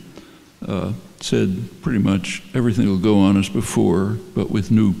strategy, said pretty much everything will go on as before, but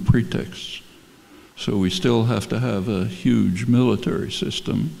with new pretexts. So we still have to have a huge military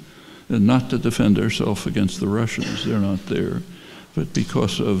system, and not to defend ourselves against the Russians, they're not there, but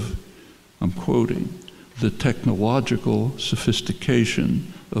because of, I'm quoting, the technological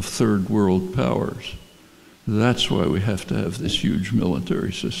sophistication of third world powers. That's why we have to have this huge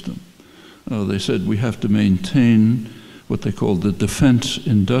military system. They said we have to maintain what they call the defense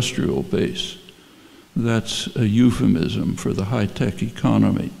industrial base. That's a euphemism for the high-tech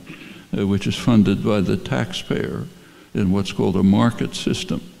economy, which is funded by the taxpayer in what's called a market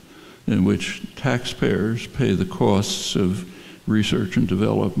system, in which taxpayers pay the costs of research and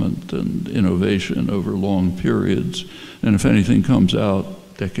development and innovation over long periods. And if anything comes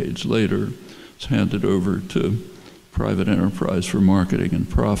out decades later, it's handed over to private enterprise for marketing and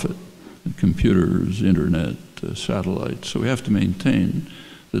profit, and computers, internet, satellites. So we have to maintain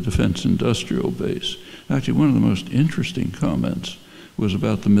the defense industrial base. Actually, one of the most interesting comments was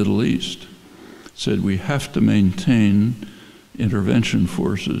about the Middle East. It said we have to maintain intervention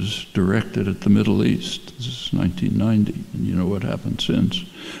forces directed at the Middle East. This is 1990, and you know what happened since.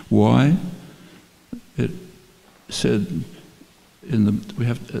 Why? It said we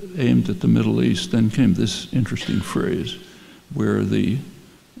have aimed at the Middle East. Then came this interesting phrase, where the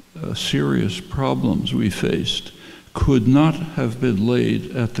serious problems we faced could not have been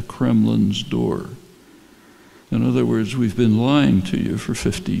laid at the Kremlin's door. In other words, we've been lying to you for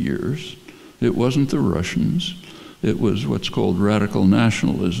 50 years. It wasn't the Russians. It was what's called radical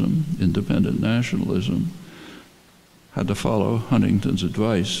nationalism, independent nationalism. Had to follow Huntington's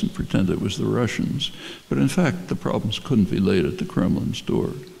advice and pretend it was the Russians. But in fact, the problems couldn't be laid at the Kremlin's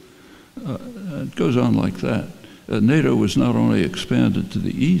door. It goes on like that. NATO was not only expanded to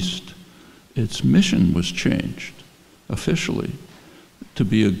the east, its mission was changed officially to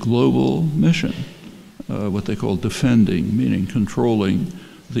be a global mission, what they call defending, meaning controlling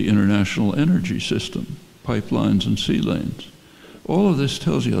the international energy system, pipelines and sea lanes. All of this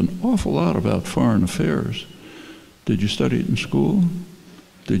tells you an awful lot about foreign affairs. Did you study it in school?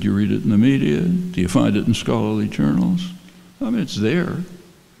 Did you read it in the media? Do you find it in scholarly journals? I mean, it's there.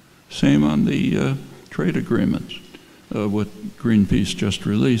 Same on the trade agreements. What Greenpeace just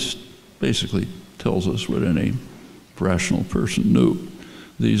released basically tells us what any rational person knew.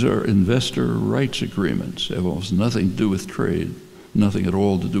 These are investor rights agreements. They have almost nothing to do with trade, nothing at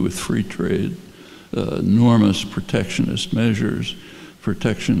all to do with free trade, enormous protectionist measures,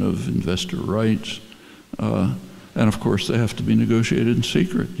 protection of investor rights, and of course they have to be negotiated in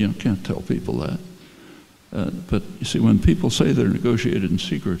secret. You can't tell people that. But you see, when people say they're negotiated in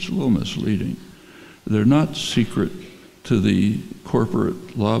secret, it's a little misleading. They're not secret to the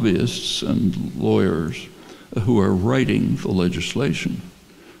corporate lobbyists and lawyers who are writing the legislation.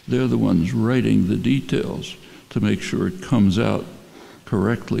 They're the ones writing the details to make sure it comes out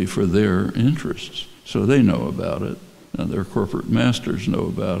correctly for their interests. So they know about it, and their corporate masters know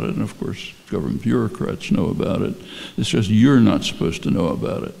about it, and of course government bureaucrats know about it. It's just you're not supposed to know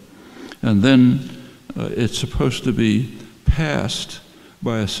about it. And then it's supposed to be passed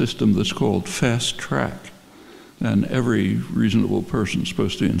by a system that's called fast track. And every reasonable person is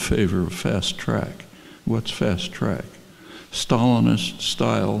supposed to be in favor of fast track. What's fast track?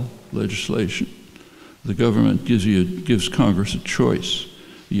 Stalinist-style legislation. The government gives Congress a choice,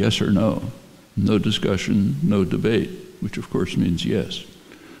 yes or no. No discussion, no debate, which of course means yes.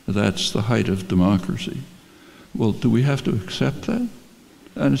 That's the height of democracy. Well, do we have to accept that?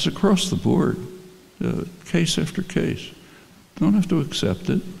 And it's across the board, case after case. Don't have to accept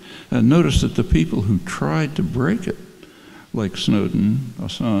it. And notice that the people who tried to break it, like Snowden,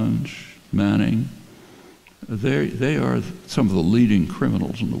 Assange, Manning, they are some of the leading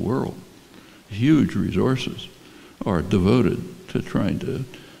criminals in the world. Huge resources are devoted to trying to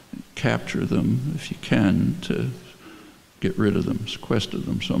capture them, if you can, to get rid of them, sequester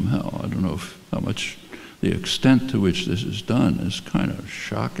them somehow. I don't know how much, the extent to which this is done is kind of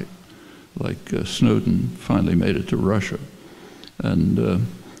shocking. Like Snowden finally made it to Russia. And a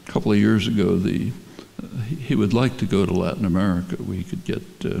couple of years ago, he would like to go to Latin America where he could get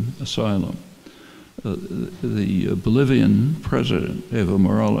asylum. The Bolivian president, Evo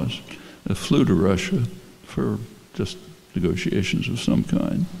Morales, flew to Russia for just negotiations of some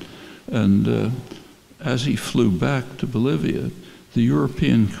kind. And as he flew back to Bolivia, the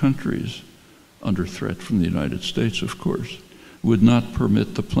European countries, under threat from the United States, of course, would not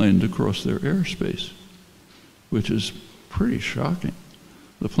permit the plane to cross their airspace, which is pretty shocking.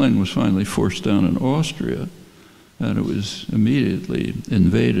 The plane was finally forced down in Austria, and it was immediately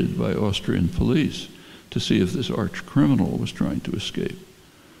invaded by Austrian police to see if this arch criminal was trying to escape.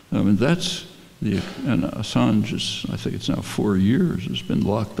 I mean, and Assange is, I think it's now 4 years, has been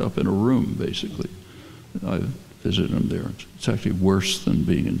locked up in a room, basically. I visited him there. It's actually worse than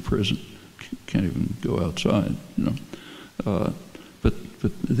being in prison. Can't even go outside, you know. But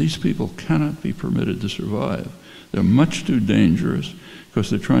these people cannot be permitted to survive. They're much too dangerous because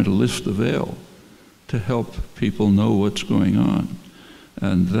they're trying to lift the veil to help people know what's going on.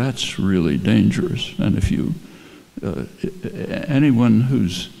 And that's really dangerous. And if you, anyone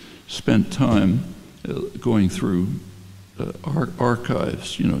who's spent time going through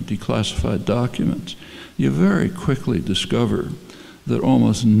archives, you know, declassified documents, you very quickly discover that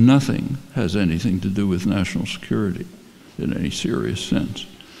almost nothing has anything to do with national security in any serious sense.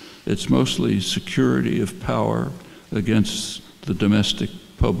 It's mostly security of power against the domestic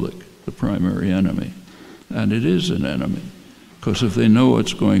public, the primary enemy. And it is an enemy, because if they know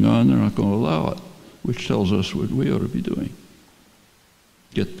what's going on, they're not going to allow it, which tells us what we ought to be doing.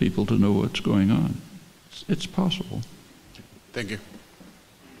 Get people to know what's going on. It's possible. Thank you.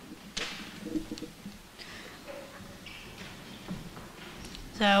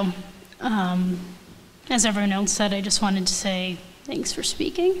 So, as everyone else said, I just wanted to say thanks for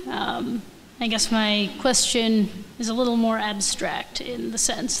speaking. I guess my question is a little more abstract in the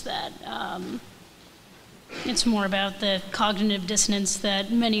sense that it's more about the cognitive dissonance that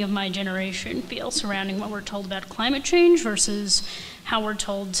many of my generation feel surrounding what we're told about climate change versus how we're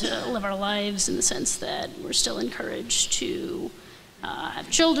told to live our lives, in the sense that we're still encouraged to have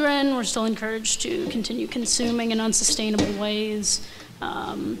children, we're still encouraged to continue consuming in unsustainable ways,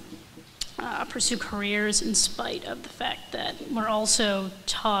 pursue careers in spite of the fact that we're also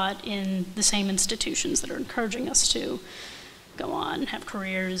taught in the same institutions that are encouraging us to go on, have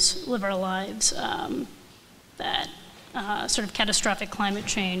careers, live our lives, that sort of catastrophic climate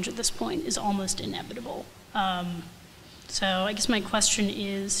change at this point is almost inevitable. So I guess my question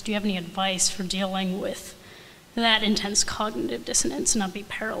is, do you have any advice for dealing with that intense cognitive dissonance and not be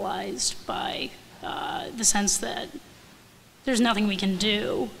paralyzed by the sense that there's nothing we can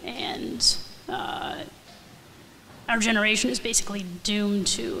do, and our generation is basically doomed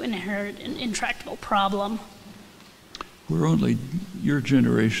to inherit an intractable problem? Your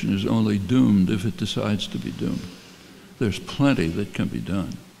generation is only doomed if it decides to be doomed. There's plenty that can be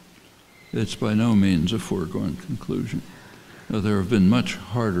done. It's by no means a foregone conclusion. There have been much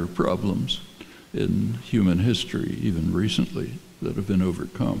harder problems in human history, even recently, that have been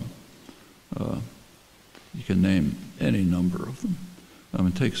overcome. You can name any number of them.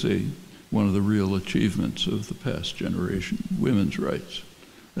 Take, say, one of the real achievements of the past generation, women's rights.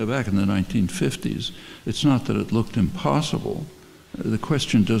 Back in the 1950s, it's not that it looked impossible. The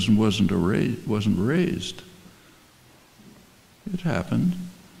question wasn't raised. It happened.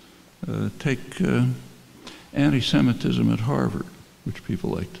 Take Anti-Semitism at Harvard, which people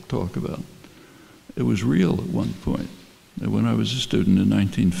like to talk about. It was real at one point. When I was a student in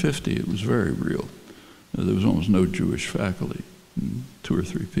 1950, it was very real. There was almost no Jewish faculty, 2 or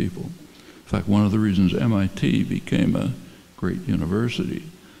 3 people. In fact, one of the reasons MIT became a great university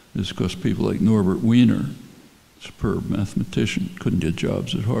is because people like Norbert Wiener, superb mathematician, couldn't get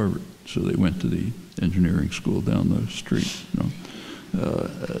jobs at Harvard, so they went to the engineering school down the street.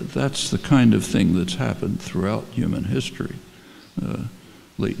 That's the kind of thing that's happened throughout human history.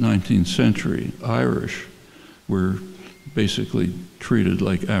 Late 19th century, Irish were basically treated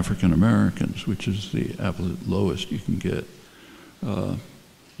like African Americans, which is the absolute lowest you can get.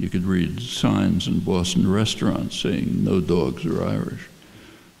 You could read signs in Boston restaurants saying, "No dogs are Irish."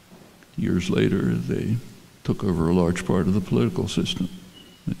 Years later, they took over a large part of the political system.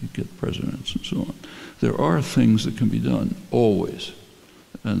 They get presidents and so on. There are things that can be done, always.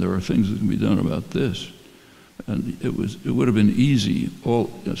 And there are things that can be done about this. And it would have been easy,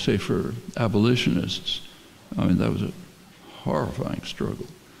 say for abolitionists, I mean, that was a horrifying struggle.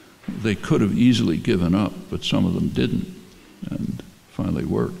 They could have easily given up, but some of them didn't, and finally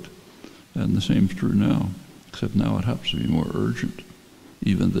worked. And the same's true now, except now it happens to be more urgent,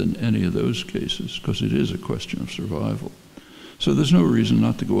 even than any of those cases, because it is a question of survival. So there's no reason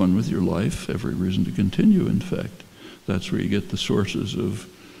not to go on with your life, every reason to continue, in fact. That's where you get the sources of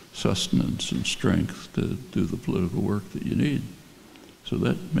sustenance and strength to do the political work that you need. So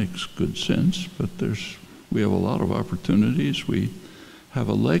that makes good sense, but we have a lot of opportunities. We have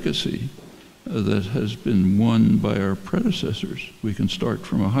a legacy that has been won by our predecessors. We can start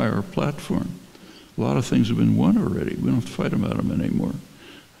from a higher platform. A lot of things have been won already. We don't have to fight about them anymore.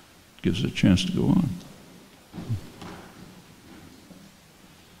 It gives us a chance to go on.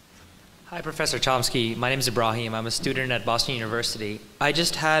 Hi, Professor Chomsky. My name is Ibrahim. I'm a student at Boston University. I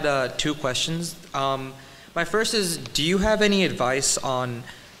just had 2 questions. My first is, do you have any advice on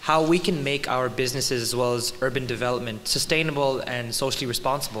how we can make our businesses as well as urban development sustainable and socially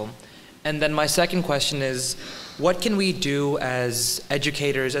responsible? And then my second question is, what can we do as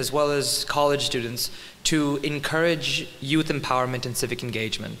educators as well as college students to encourage youth empowerment and civic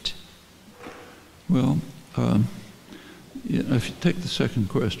engagement? Well, if you take the second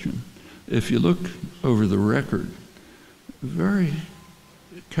question, if you look over the record, very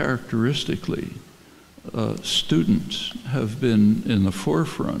characteristically, students have been in the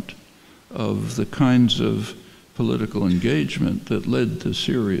forefront of the kinds of political engagement that led to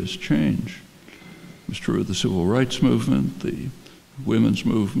serious change. It was true of the civil rights movement, the women's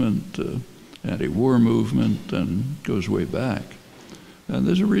movement, anti-war movement, and goes way back. And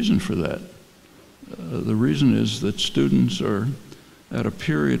there's a reason for that. The reason is that students are at a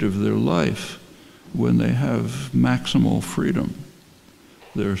period of their life when they have maximal freedom.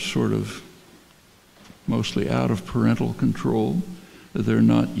 They're sort of mostly out of parental control. They're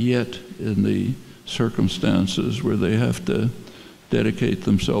not yet in the circumstances where they have to dedicate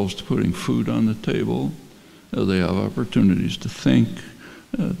themselves to putting food on the table. They have opportunities to think,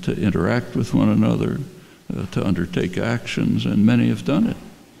 to interact with one another, to undertake actions, and many have done it.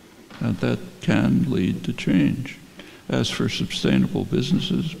 And that can lead to change. As for sustainable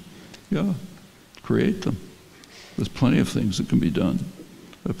businesses, yeah, create them. There's plenty of things that can be done.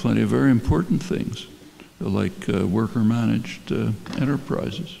 Plenty of very important things, like worker-managed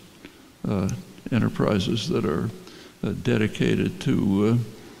enterprises, enterprises that are dedicated to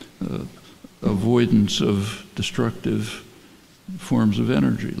avoidance of destructive forms of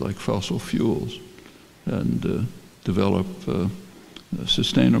energy, like fossil fuels, and develop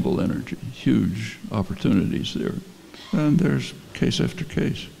sustainable energy. Huge opportunities there. And there's case after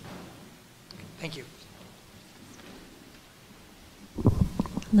case. Thank you.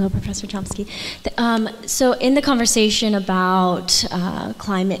 Hello, Professor Chomsky. So in the conversation about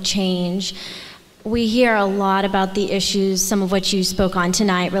climate change, we hear a lot about the issues, some of which you spoke on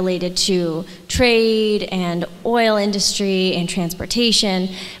tonight, related to trade and oil industry and transportation.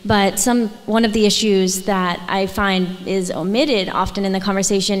 But one of the issues that I find is omitted often in the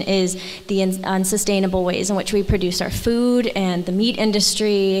conversation is the unsustainable ways in which we produce our food and the meat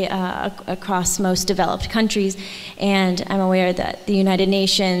industry across most developed countries. And I'm aware that the United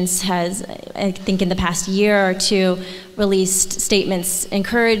Nations has, I think in the past year or 2, released statements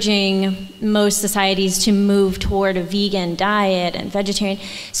encouraging most societies to move toward a vegan diet and vegetarian.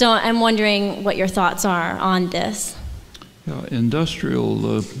 So I'm wondering what your thoughts are on this. Yeah,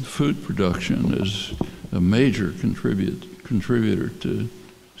 industrial food production is a major contributor to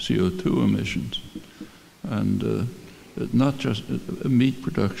CO2 emissions. And not just meat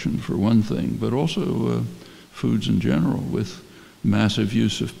production for one thing, but also foods in general, with massive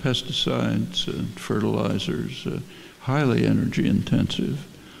use of pesticides and fertilizers, highly energy intensive.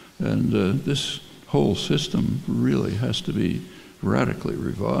 And this whole system really has to be radically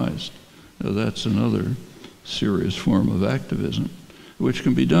revised. That's another serious form of activism, which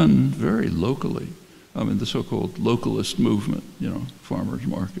can be done very locally. I mean, the so-called localist movement, farmers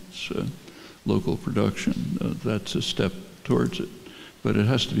markets, local production, that's a step towards it. But it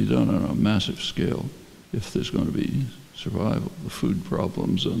has to be done on a massive scale if there's going to be survival. The food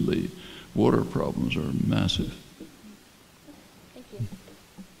problems and the water problems are massive. Thank you.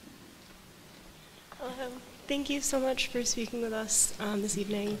 Thank you so much for speaking with us this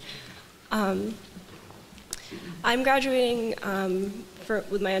evening. I'm graduating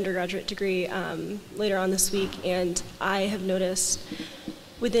with my undergraduate degree later on this week, and I have noticed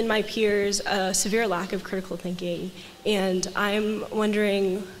within my peers a severe lack of critical thinking. And I'm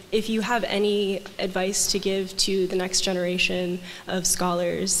wondering if you have any advice to give to the next generation of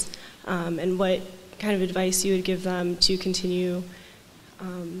scholars, and what kind of advice you would give them to continue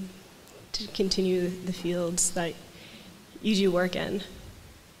the fields that you do work in.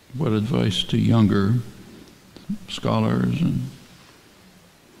 What advice to younger scholars? And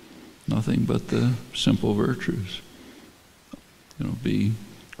nothing but the simple virtues.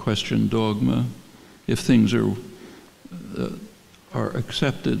 Question dogma. If things are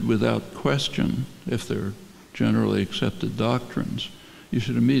accepted without question, if they're generally accepted doctrines, you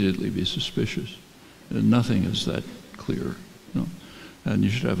should immediately be suspicious. And nothing is that clear. And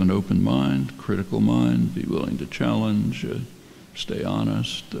you should have an open mind, critical mind, be willing to challenge, stay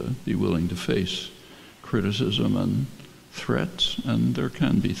honest, be willing to face criticism and threats, and there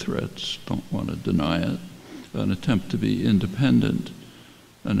can be threats, don't want to deny it. An attempt to be independent.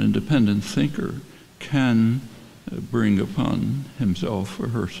 An independent thinker can bring upon himself or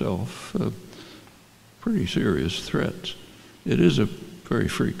herself pretty serious threats. It is a very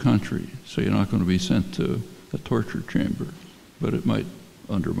free country, so you're not going to be sent to a torture chamber, but it might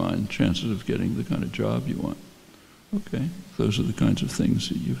undermine chances of getting the kind of job you want. Okay, those are the kinds of things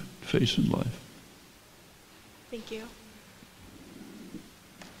that you face in life. Thank you.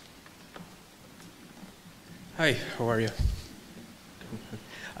 Hi, how are you?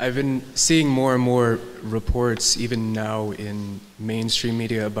 I've been seeing more and more reports, even now in mainstream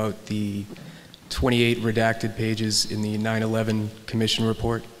media, about the 28 redacted pages in the 9/11 Commission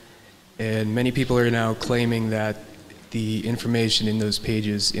report. And many people are now claiming that the information in those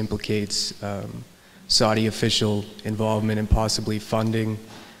pages implicates Saudi official involvement in possibly funding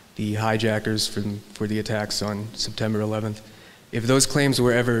the hijackers for the attacks on September 11th. If those claims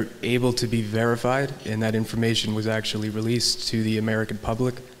were ever able to be verified and that information was actually released to the American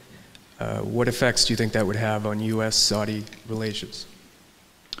public, what effects do you think that would have on U.S.-Saudi relations?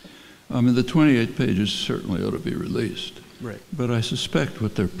 The 28 pages certainly ought to be released. Right. But I suspect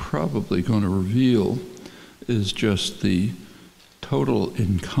what they're probably going to reveal is just the total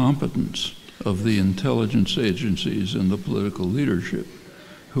incompetence of the intelligence agencies and the political leadership,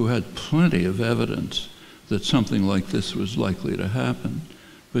 who had plenty of evidence that something like this was likely to happen,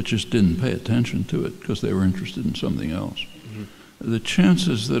 but just didn't pay attention to it because they were interested in something else. Mm-hmm. The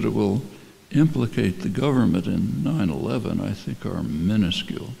chances that it will implicate the government in 9/11, I think, are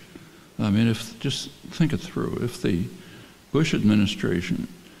minuscule. Just think it through. If the Bush administration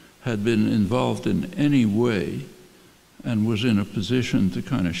had been involved in any way and was in a position to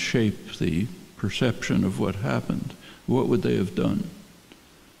kind of shape the perception of what happened, what would they have done?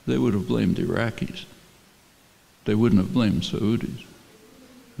 They would have blamed Iraqis. They wouldn't have blamed Saudis.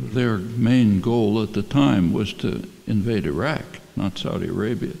 Their main goal at the time was to invade Iraq, not Saudi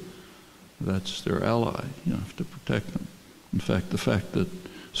Arabia. That's their ally. You have to protect them. In fact, the fact that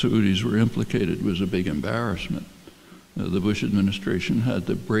Saudis were implicated was a big embarrassment. The Bush administration had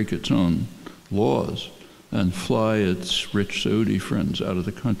to break its own laws and fly its rich Saudi friends out of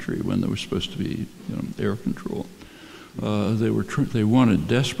the country when there was supposed to be air control. They wanted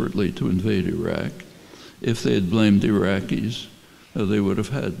desperately to invade Iraq. If they had blamed Iraqis, they would have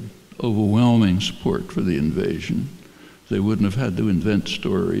had overwhelming support for the invasion. They wouldn't have had to invent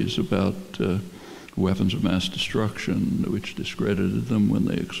stories about weapons of mass destruction, which discredited them when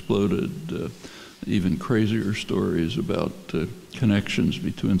they exploded, even crazier stories about connections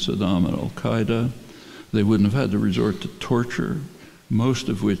between Saddam and al-Qaeda. They wouldn't have had to resort to torture, most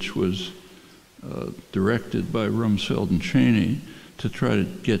of which was directed by Rumsfeld and Cheney to try to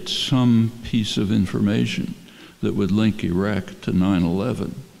get some piece of information that would link Iraq to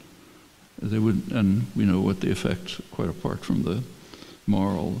 9/11. They would, and we know what the effects, quite apart from the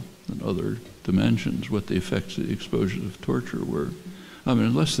moral and other dimensions, what the effects of the exposure of torture were.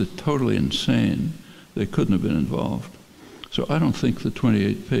 Unless they're totally insane, they couldn't have been involved. So I don't think the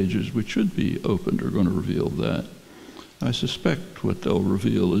 28 pages which should be opened are going to reveal that. I suspect what they'll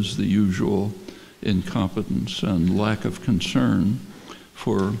reveal is the usual incompetence and lack of concern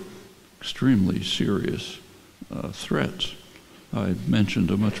for extremely serious threats. I mentioned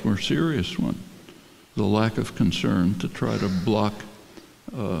a much more serious one, the lack of concern to try to block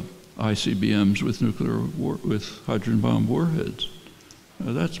ICBMs with hydrogen bomb warheads.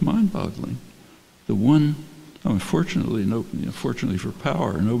 That's mind-boggling. The one, fortunately for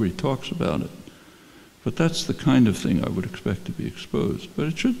power, nobody talks about it. But that's the kind of thing I would expect to be exposed. But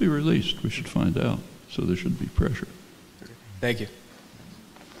it should be released. We should find out. So there should be pressure. Thank you.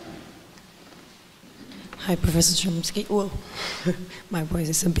 Hi, Professor Chomsky. Well, my voice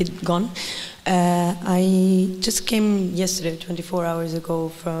is a bit gone. I just came yesterday, 24 hours ago,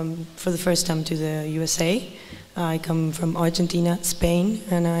 for the first time to the USA. I come from Argentina, Spain,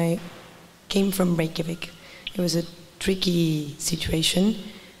 and I came from Reykjavik. It was a tricky situation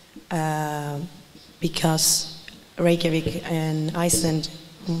because Reykjavik and Iceland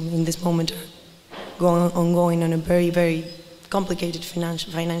in this moment are ongoing on a very, very complicated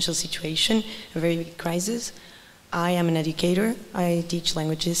financial situation, a very big crisis. I am an educator. I teach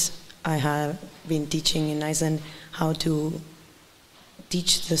languages. I have been teaching in Iceland how to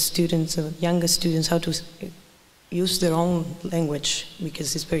teach the students, the younger students, how to use their own language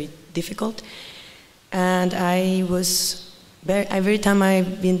because it's very difficult. And every time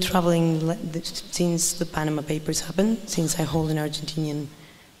I've been traveling since the Panama Papers happened, since I hold an Argentinian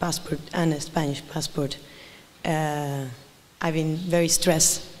passport and a Spanish passport, I've been very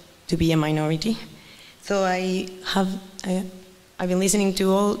stressed to be a minority. So I've been listening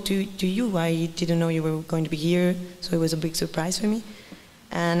to you. I didn't know you were going to be here, so it was a big surprise for me.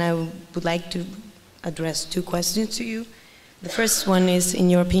 And I would like to address two questions to you. The first one is,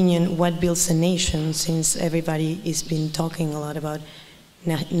 in your opinion, what builds a nation, since everybody has been talking a lot about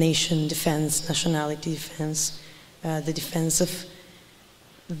nation defense, nationality defense, the defense of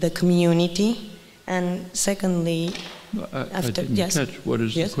the community. And secondly, I didn't catch, what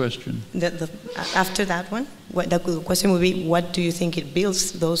is the question? After that one, the question would be, what do you think it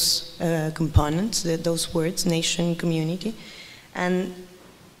builds, those components, those words, nation, community? And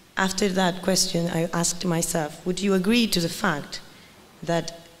after that question, I asked myself, would you agree to the fact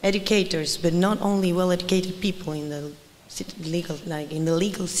that educators, but not only well-educated people in the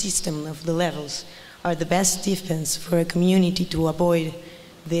legal system of the levels, are the best defense for a community to avoid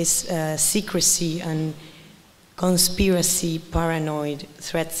this secrecy and conspiracy, paranoid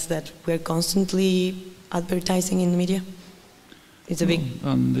threats that we're constantly advertising in the media? It's a big...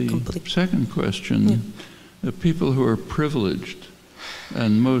 On the second question, the people who are privileged,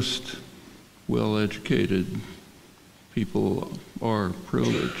 and most well-educated people are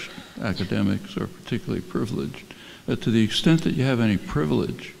privileged, academics are particularly privileged. To the extent that you have any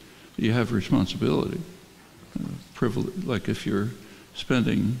privilege, you have responsibility. Like if you're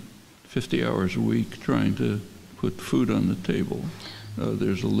spending 50 hours a week trying to put food on the table,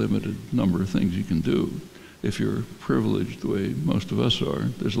 there's a limited number of things you can do. If you're privileged the way most of us are,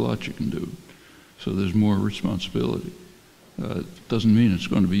 there's a lot you can do. So there's more responsibility. Doesn't mean it's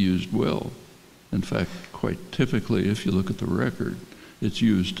going to be used well. In fact, quite typically, if you look at the record, it's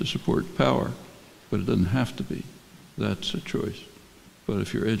used to support power, but it doesn't have to be. That's a choice. But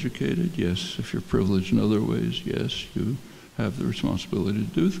if you're educated, yes. If you're privileged in other ways, yes, you have the responsibility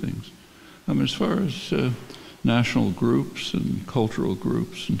to do things. I mean, as far as national groups and cultural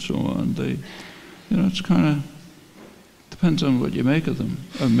groups and so on, it's kind of depends on what you make of them.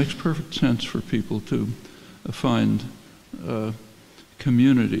 It makes perfect sense for people to find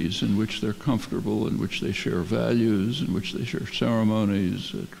communities in which they're comfortable, in which they share values, in which they share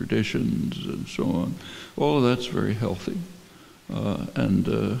ceremonies, traditions, and so on. All of that's very healthy, and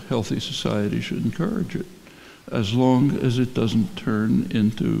a healthy society should encourage it, as long as it doesn't turn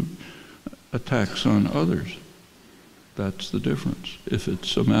into attacks on others. That's the difference. If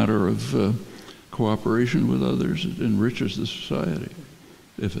it's a matter of cooperation with others, it enriches the society.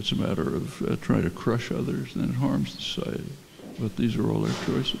 If it's a matter of trying to crush others, then it harms the society. But these are all our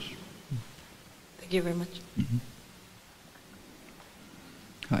choices. Thank you very much. Mm-hmm.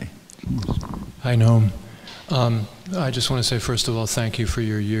 Hi. Hi, Noam. I just want to say, first of all, thank you for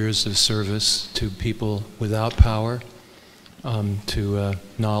your years of service to people without power, to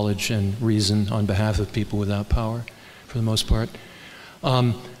knowledge and reason on behalf of people without power, for the most part.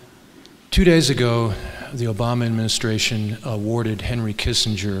 2 days ago, the Obama administration awarded Henry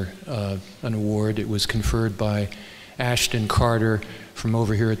Kissinger an award. It was conferred by Ashton Carter from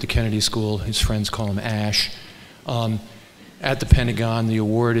over here at the Kennedy School. His friends call him Ash. at the Pentagon. The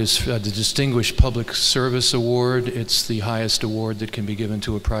award is the Distinguished Public Service Award. It's the highest award that can be given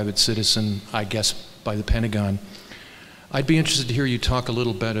to a private citizen, I guess, by the Pentagon. I'd be interested to hear you talk a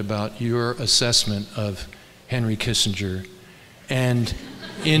little bit about your assessment of Henry Kissinger. And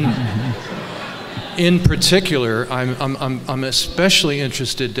in particular, I'm especially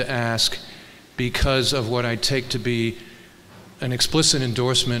interested to ask, because of what I take to be an explicit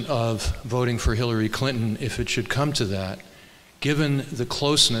endorsement of voting for Hillary Clinton, if it should come to that, given the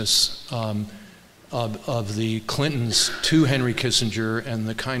closeness of the Clintons to Henry Kissinger and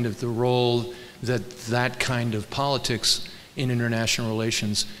the kind of the role that kind of politics in international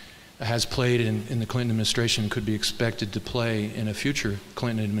relations has played in the Clinton administration, could be expected to play in a future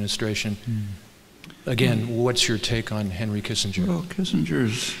Clinton administration. Again, what's your take on Henry Kissinger? Well,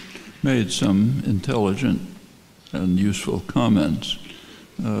 Kissinger's made some intelligent and useful comments.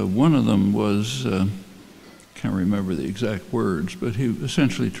 One of them was, can't remember the exact words, but he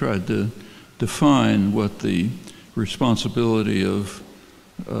essentially tried to define what the responsibility of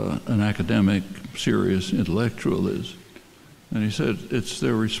an academic, serious intellectual is. And he said it's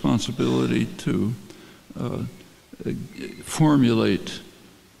their responsibility to formulate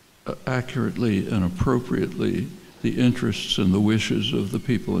accurately and appropriately the interests and the wishes of the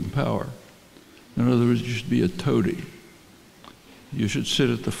people in power. In other words, you should be a toady. You should sit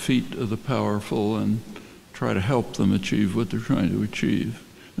at the feet of the powerful and try to help them achieve what they're trying to achieve.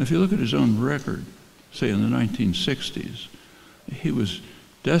 And if you look at his own record, say in the 1960s, he was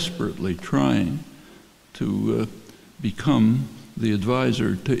desperately trying to become the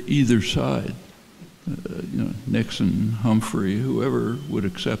advisor to either side. Nixon, Humphrey, whoever would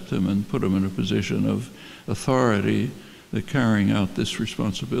accept him and put him in a position of authority carrying out this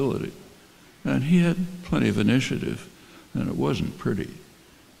responsibility. And he had plenty of initiative, and it wasn't pretty.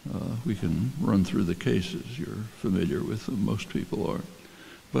 We can run through the cases. You're familiar with them, most people are.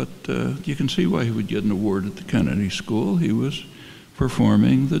 But you can see why he would get an award at the Kennedy School. He was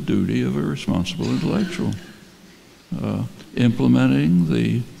performing the duty of a responsible intellectual, implementing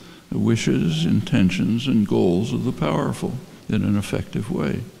the wishes, intentions, and goals of the powerful in an effective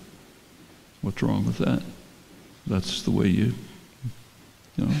way. What's wrong with that? That's the way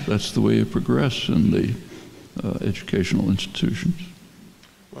that's the way you progress in the educational institutions.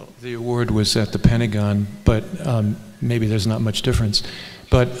 Well, the award was at the Pentagon, but maybe there's not much difference.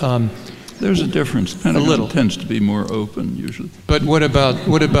 But there's a difference. Pentagon tends to be more open usually. But what about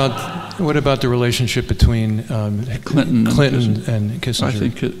the relationship between Clinton and Kissinger? I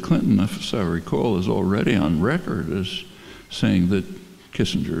think Clinton, if I recall, is already on record as saying that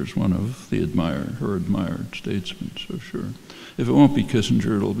Kissinger is one of her admired statesmen. So sure, if it won't be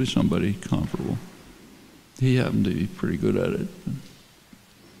Kissinger, it'll be somebody comparable. He happened to be pretty good at it,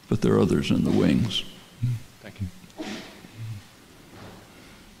 but there are others in the wings. Thank you.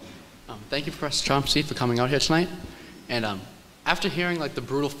 Thank you, Professor Chomsky, for coming out here tonight. And after hearing the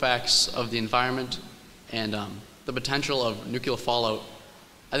brutal facts of the environment and the potential of nuclear fallout,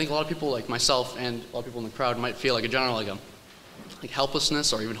 I think a lot of people like myself and a lot of people in the crowd might feel a general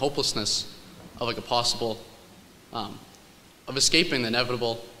helplessness or even hopelessness of a possible of escaping the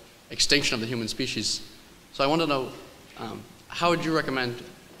inevitable extinction of the human species. So I want to know, how would you recommend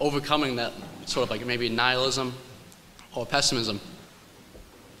overcoming that sort of maybe nihilism or pessimism?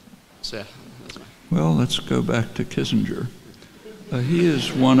 So yeah, that's fine. Well, let's go back to Kissinger. He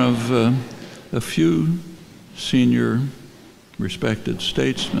is one of a few senior respected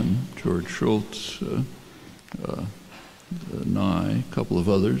statesmen, George Shultz, Nye, a couple of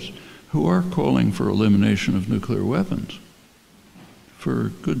others, who are calling for elimination of nuclear weapons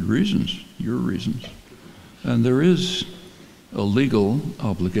for good reasons, your reasons. And there is a legal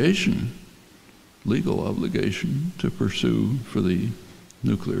obligation to pursue for the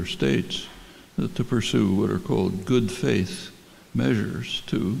nuclear states, to pursue what are called good faith measures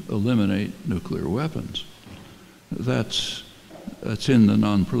to eliminate nuclear weapons. That's in the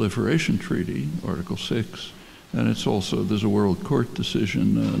Non-Proliferation Treaty, Article 6, and it's also, there's a World Court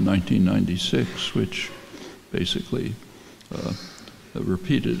decision, 1996, which basically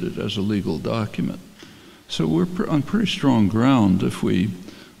repeated it as a legal document. So we're on pretty strong ground if we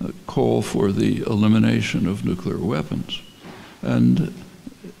call for the elimination of nuclear weapons. And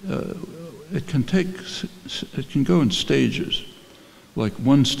it can go in stages. Like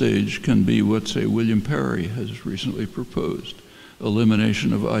one stage can be what, say, William Perry has recently proposed,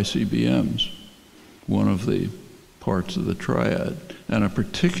 elimination of ICBMs, one of the parts of the triad, and a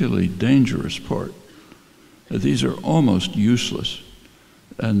particularly dangerous part. These are almost useless,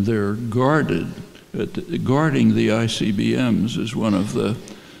 and they're guarded. Guarding the ICBMs is one of the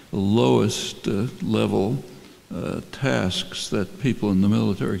lowest level tasks that people in the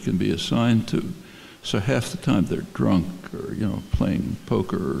military can be assigned to. So half the time they're drunk or, you know, playing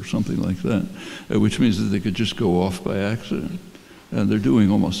poker or something like that, which means that they could just go off by accident. And they're doing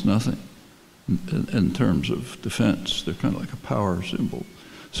almost nothing in terms of defense. They're kind of like a power symbol.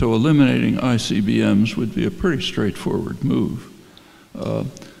 So eliminating ICBMs would be a pretty straightforward move.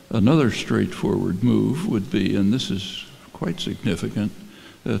 Another straightforward move would be, and this is quite significant,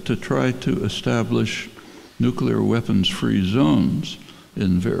 to try to establish nuclear weapons-free zones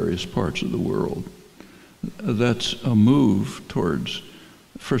in various parts of the world. That's a move towards,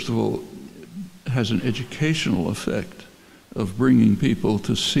 first of all, has an educational effect of bringing people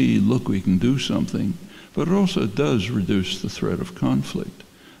to see, look, we can do something, but it also does reduce the threat of conflict.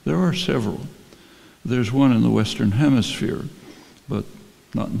 There are several. There's one in the Western Hemisphere, but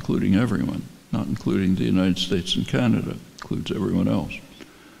not including everyone, not including the United States and Canada, includes everyone else.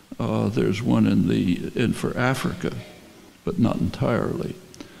 There's one for Africa, but not entirely,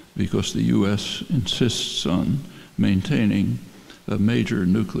 because the U.S. insists on maintaining a major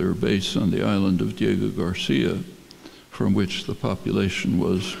nuclear base on the island of Diego Garcia, from which the population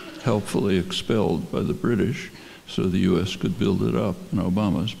was helpfully expelled by the British, so the U.S. could build it up, and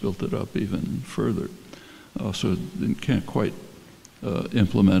Obama's built it up even further. So it can't quite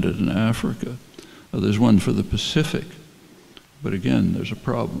implement it in Africa. There's one for the Pacific, but again, there's a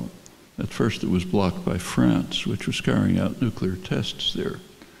problem. At first it was blocked by France, which was carrying out nuclear tests there.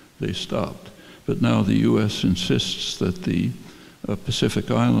 They stopped. But now the U.S. insists that the Pacific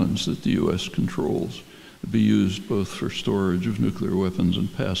Islands that the U.S. controls be used both for storage of nuclear weapons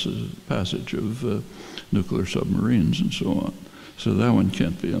and passage of nuclear submarines and so on. So that one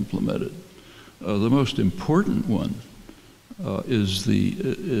can't be implemented. The most important one is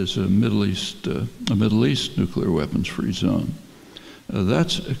a Middle East nuclear weapons-free zone.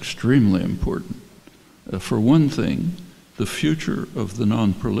 That's extremely important. For one thing, the future of the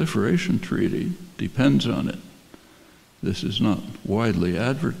Non-Proliferation Treaty depends on it. This is not widely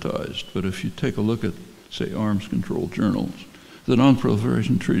advertised, but if you take a look at, say, arms control journals, the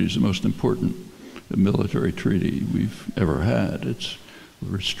Non-Proliferation Treaty is the most important military treaty we've ever had. It's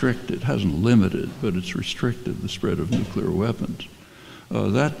restricted, hasn't limited, but it's restricted the spread of nuclear weapons.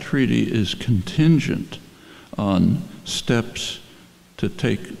 That treaty is contingent on steps to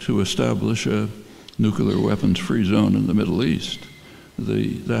take to establish a nuclear weapons-free zone in the Middle East.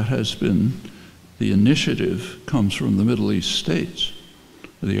 That has been, the initiative comes from the Middle East states.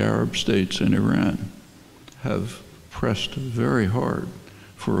 The Arab states and Iran have pressed very hard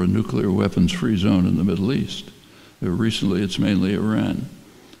for a nuclear weapons-free zone in the Middle East. Recently, it's mainly Iran.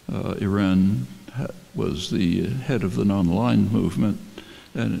 Iran was the head of the non-aligned movement,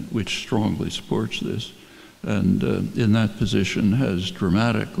 which strongly supports this, and in that position has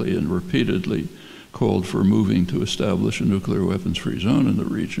dramatically and repeatedly called for moving to establish a nuclear weapons-free zone in the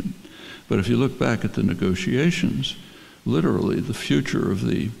region. But if you look back at the negotiations, literally the future of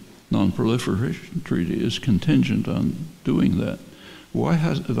the Non-Proliferation Treaty is contingent on doing that. Why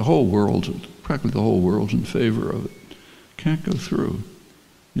has the whole world, practically the whole world's in favor of it? Can't go through.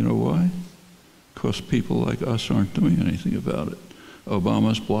 You know why? Because people like us aren't doing anything about it.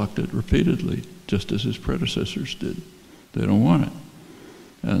 Obama's blocked it repeatedly, just as his predecessors did. They don't want it.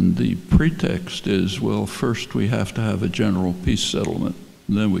 And the pretext is, well, first we have to have a general peace settlement,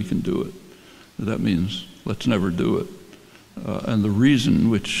 and then we can do it. That means let's never do it. And the reason,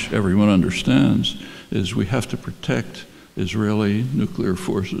 which everyone understands, is we have to protect Israeli nuclear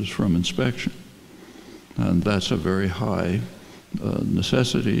forces from inspection. And that's a very high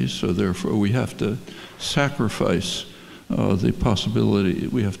necessity, so therefore we have to sacrifice the possibility,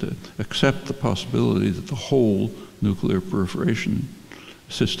 we have to accept the possibility that the whole nuclear proliferation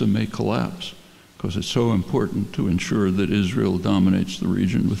system may collapse, because it's so important to ensure that Israel dominates the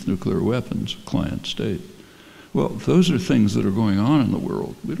region with nuclear weapons, a client state. Well, those are things that are going on in the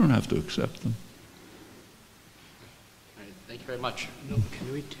world. We don't have to accept them. All right, thank you very much. No,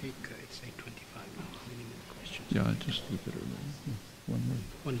 can we take, say, 25 now? How many more questions? Yeah, just look at it. One more.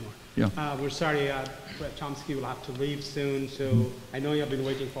 One more. Yeah. We're sorry, Chomsky will have to leave soon, so I know you've been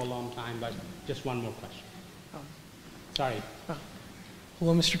waiting for a long time, but just one more question. Sorry.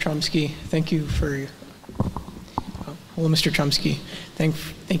 Hello, Mr. Chomsky. Thank you for hello, Mr. Chomsky.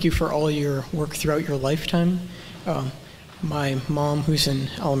 Thank you for all your work throughout your lifetime. My mom, who's an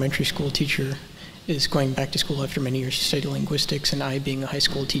elementary school teacher, is going back to school after many years to study linguistics, and I, being a high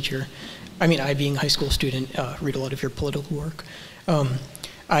school teacher, I being a high school student, read a lot of your political work.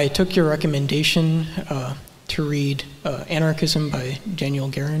 I took your recommendation to read Anarchism by Daniel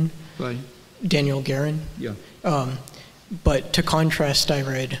Guerin. Daniel Guerin. Yeah. But to contrast, I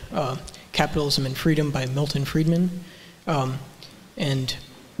read Capitalism and Freedom by Milton Friedman. And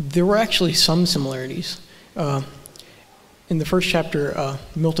there were actually some similarities. In the first chapter,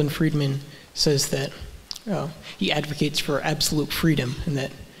 Milton Friedman says that he advocates for absolute freedom, and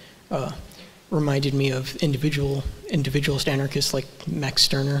that reminded me of individualist anarchists like Max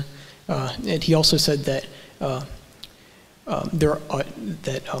Stirner. And he also said that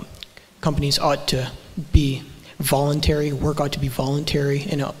companies ought to be voluntary, work ought to be voluntary,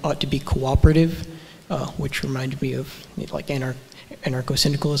 and ought to be cooperative, which reminded me of like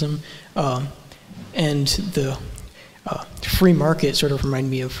anarcho-syndicalism. And the free market sort of reminded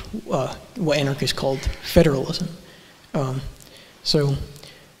me of what anarchists called federalism. So,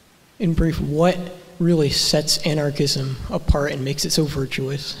 in brief, what really sets anarchism apart and makes it so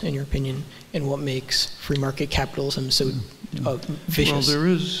virtuous, in your opinion, and what makes free market capitalism so vicious? Well, there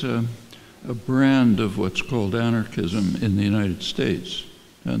is a brand of what's called anarchism in the United States,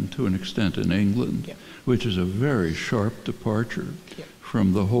 and to an extent in England, which is a very sharp departure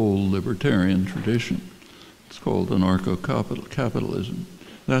from the whole libertarian tradition. It's called anarcho-capitalism.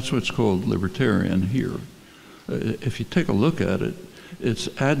 That's what's called libertarian here. If you take a look at it, it's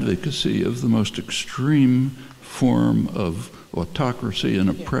advocacy of the most extreme form of autocracy and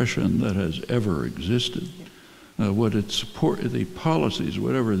oppression that has ever existed. What it supports, the policies,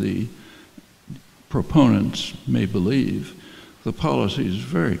 whatever the proponents may believe, the policies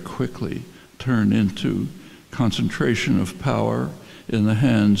very quickly turn into concentration of power in the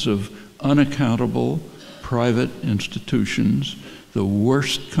hands of unaccountable private institutions, the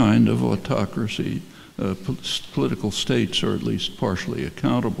worst kind of autocracy. Political states are at least partially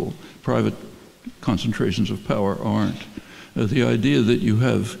accountable. Private concentrations of power aren't. The idea that you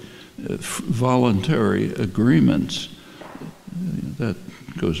have voluntary agreements, that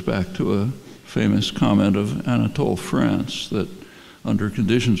goes back to a famous comment of Anatole France, that under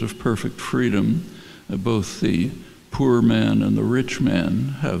conditions of perfect freedom, both the poor man and the rich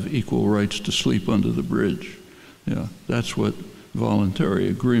man have equal rights to sleep under the bridge. Yeah, that's what voluntary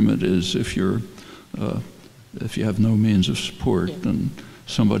agreement is. If you have no means of support and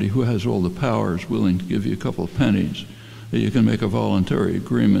somebody who has all the power is willing to give you a couple of pennies, you can make a voluntary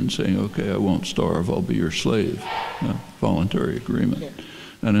agreement saying, okay, I won't starve, I'll be your slave. Voluntary agreement.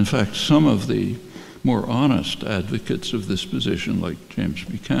 And in fact, some of the more honest advocates of this position, like James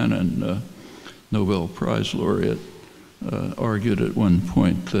Buchanan, Nobel Prize laureate, argued at one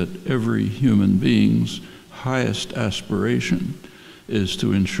point that every human being's highest aspiration is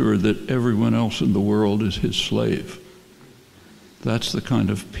to ensure that everyone else in the world is his slave. That's the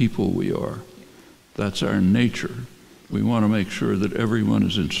kind of people we are. That's our nature. We want to make sure that everyone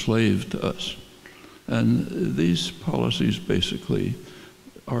is enslaved to us. And these policies basically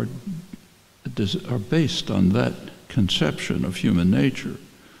are based on that conception of human nature.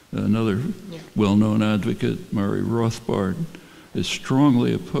 Another well-known advocate, Murray Rothbard, is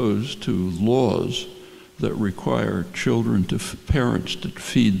strongly opposed to laws that require parents to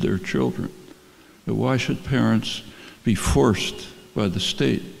feed their children. Why should parents be forced by the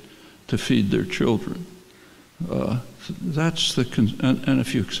state to feed their children? That's and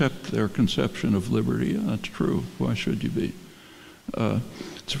if you accept their conception of liberty, that's true. Why should you be?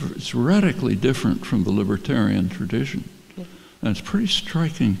 It's radically different from the libertarian tradition. And it's pretty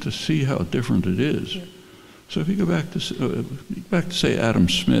striking to see how different it is. So if you go back to say Adam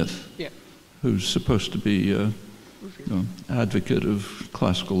Smith, who's supposed to be advocate of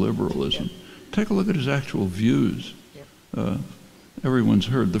classical liberalism, take a look at his actual views. Everyone's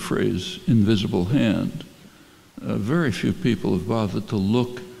heard the phrase invisible hand. Very few people have bothered to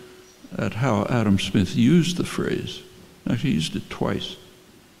look at how Adam Smith used the phrase. Actually, he used it twice.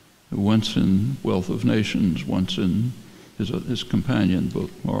 Once in Wealth of Nations, once in his companion book,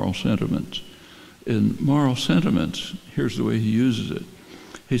 Moral Sentiments. In Moral Sentiments, here's the way he uses it.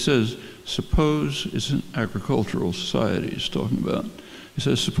 He says, suppose, it's an agricultural society he's talking about. He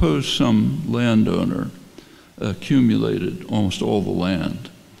says, suppose some landowner accumulated almost all the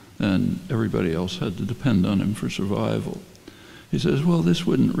land and everybody else had to depend on him for survival. He says, well, this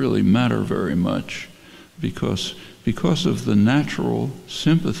wouldn't really matter very much because of the natural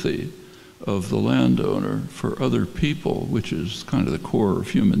sympathy of the landowner for other people, which is kind of the core of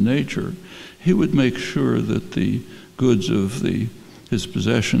human nature, he would make sure that the goods of his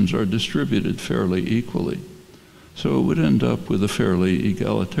possessions are distributed fairly equally. So it would end up with a fairly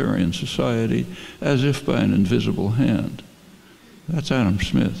egalitarian society, as if by an invisible hand. That's Adam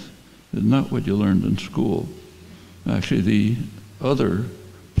Smith. It's not what you learned in school. Actually, the other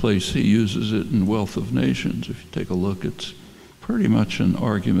place he uses it in Wealth of Nations, if you take a look, it's pretty much an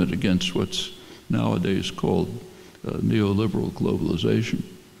argument against what's nowadays called neoliberal globalization.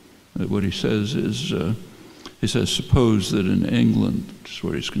 What he says is, he says, suppose that in England, which is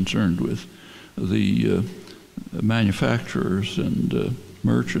what he's concerned with, the manufacturers and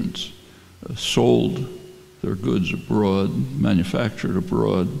merchants sold their goods abroad, manufactured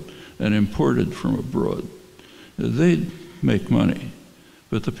abroad, and imported from abroad. They'd make money,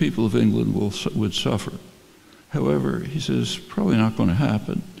 but the people of England would suffer. However, he says, probably not going to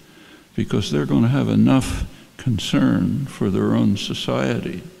happen, because they're going to have enough concern for their own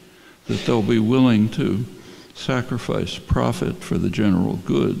society that they'll be willing to sacrifice profit for the general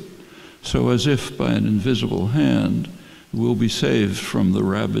good. So as if by an invisible hand, we'll be saved from the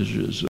ravages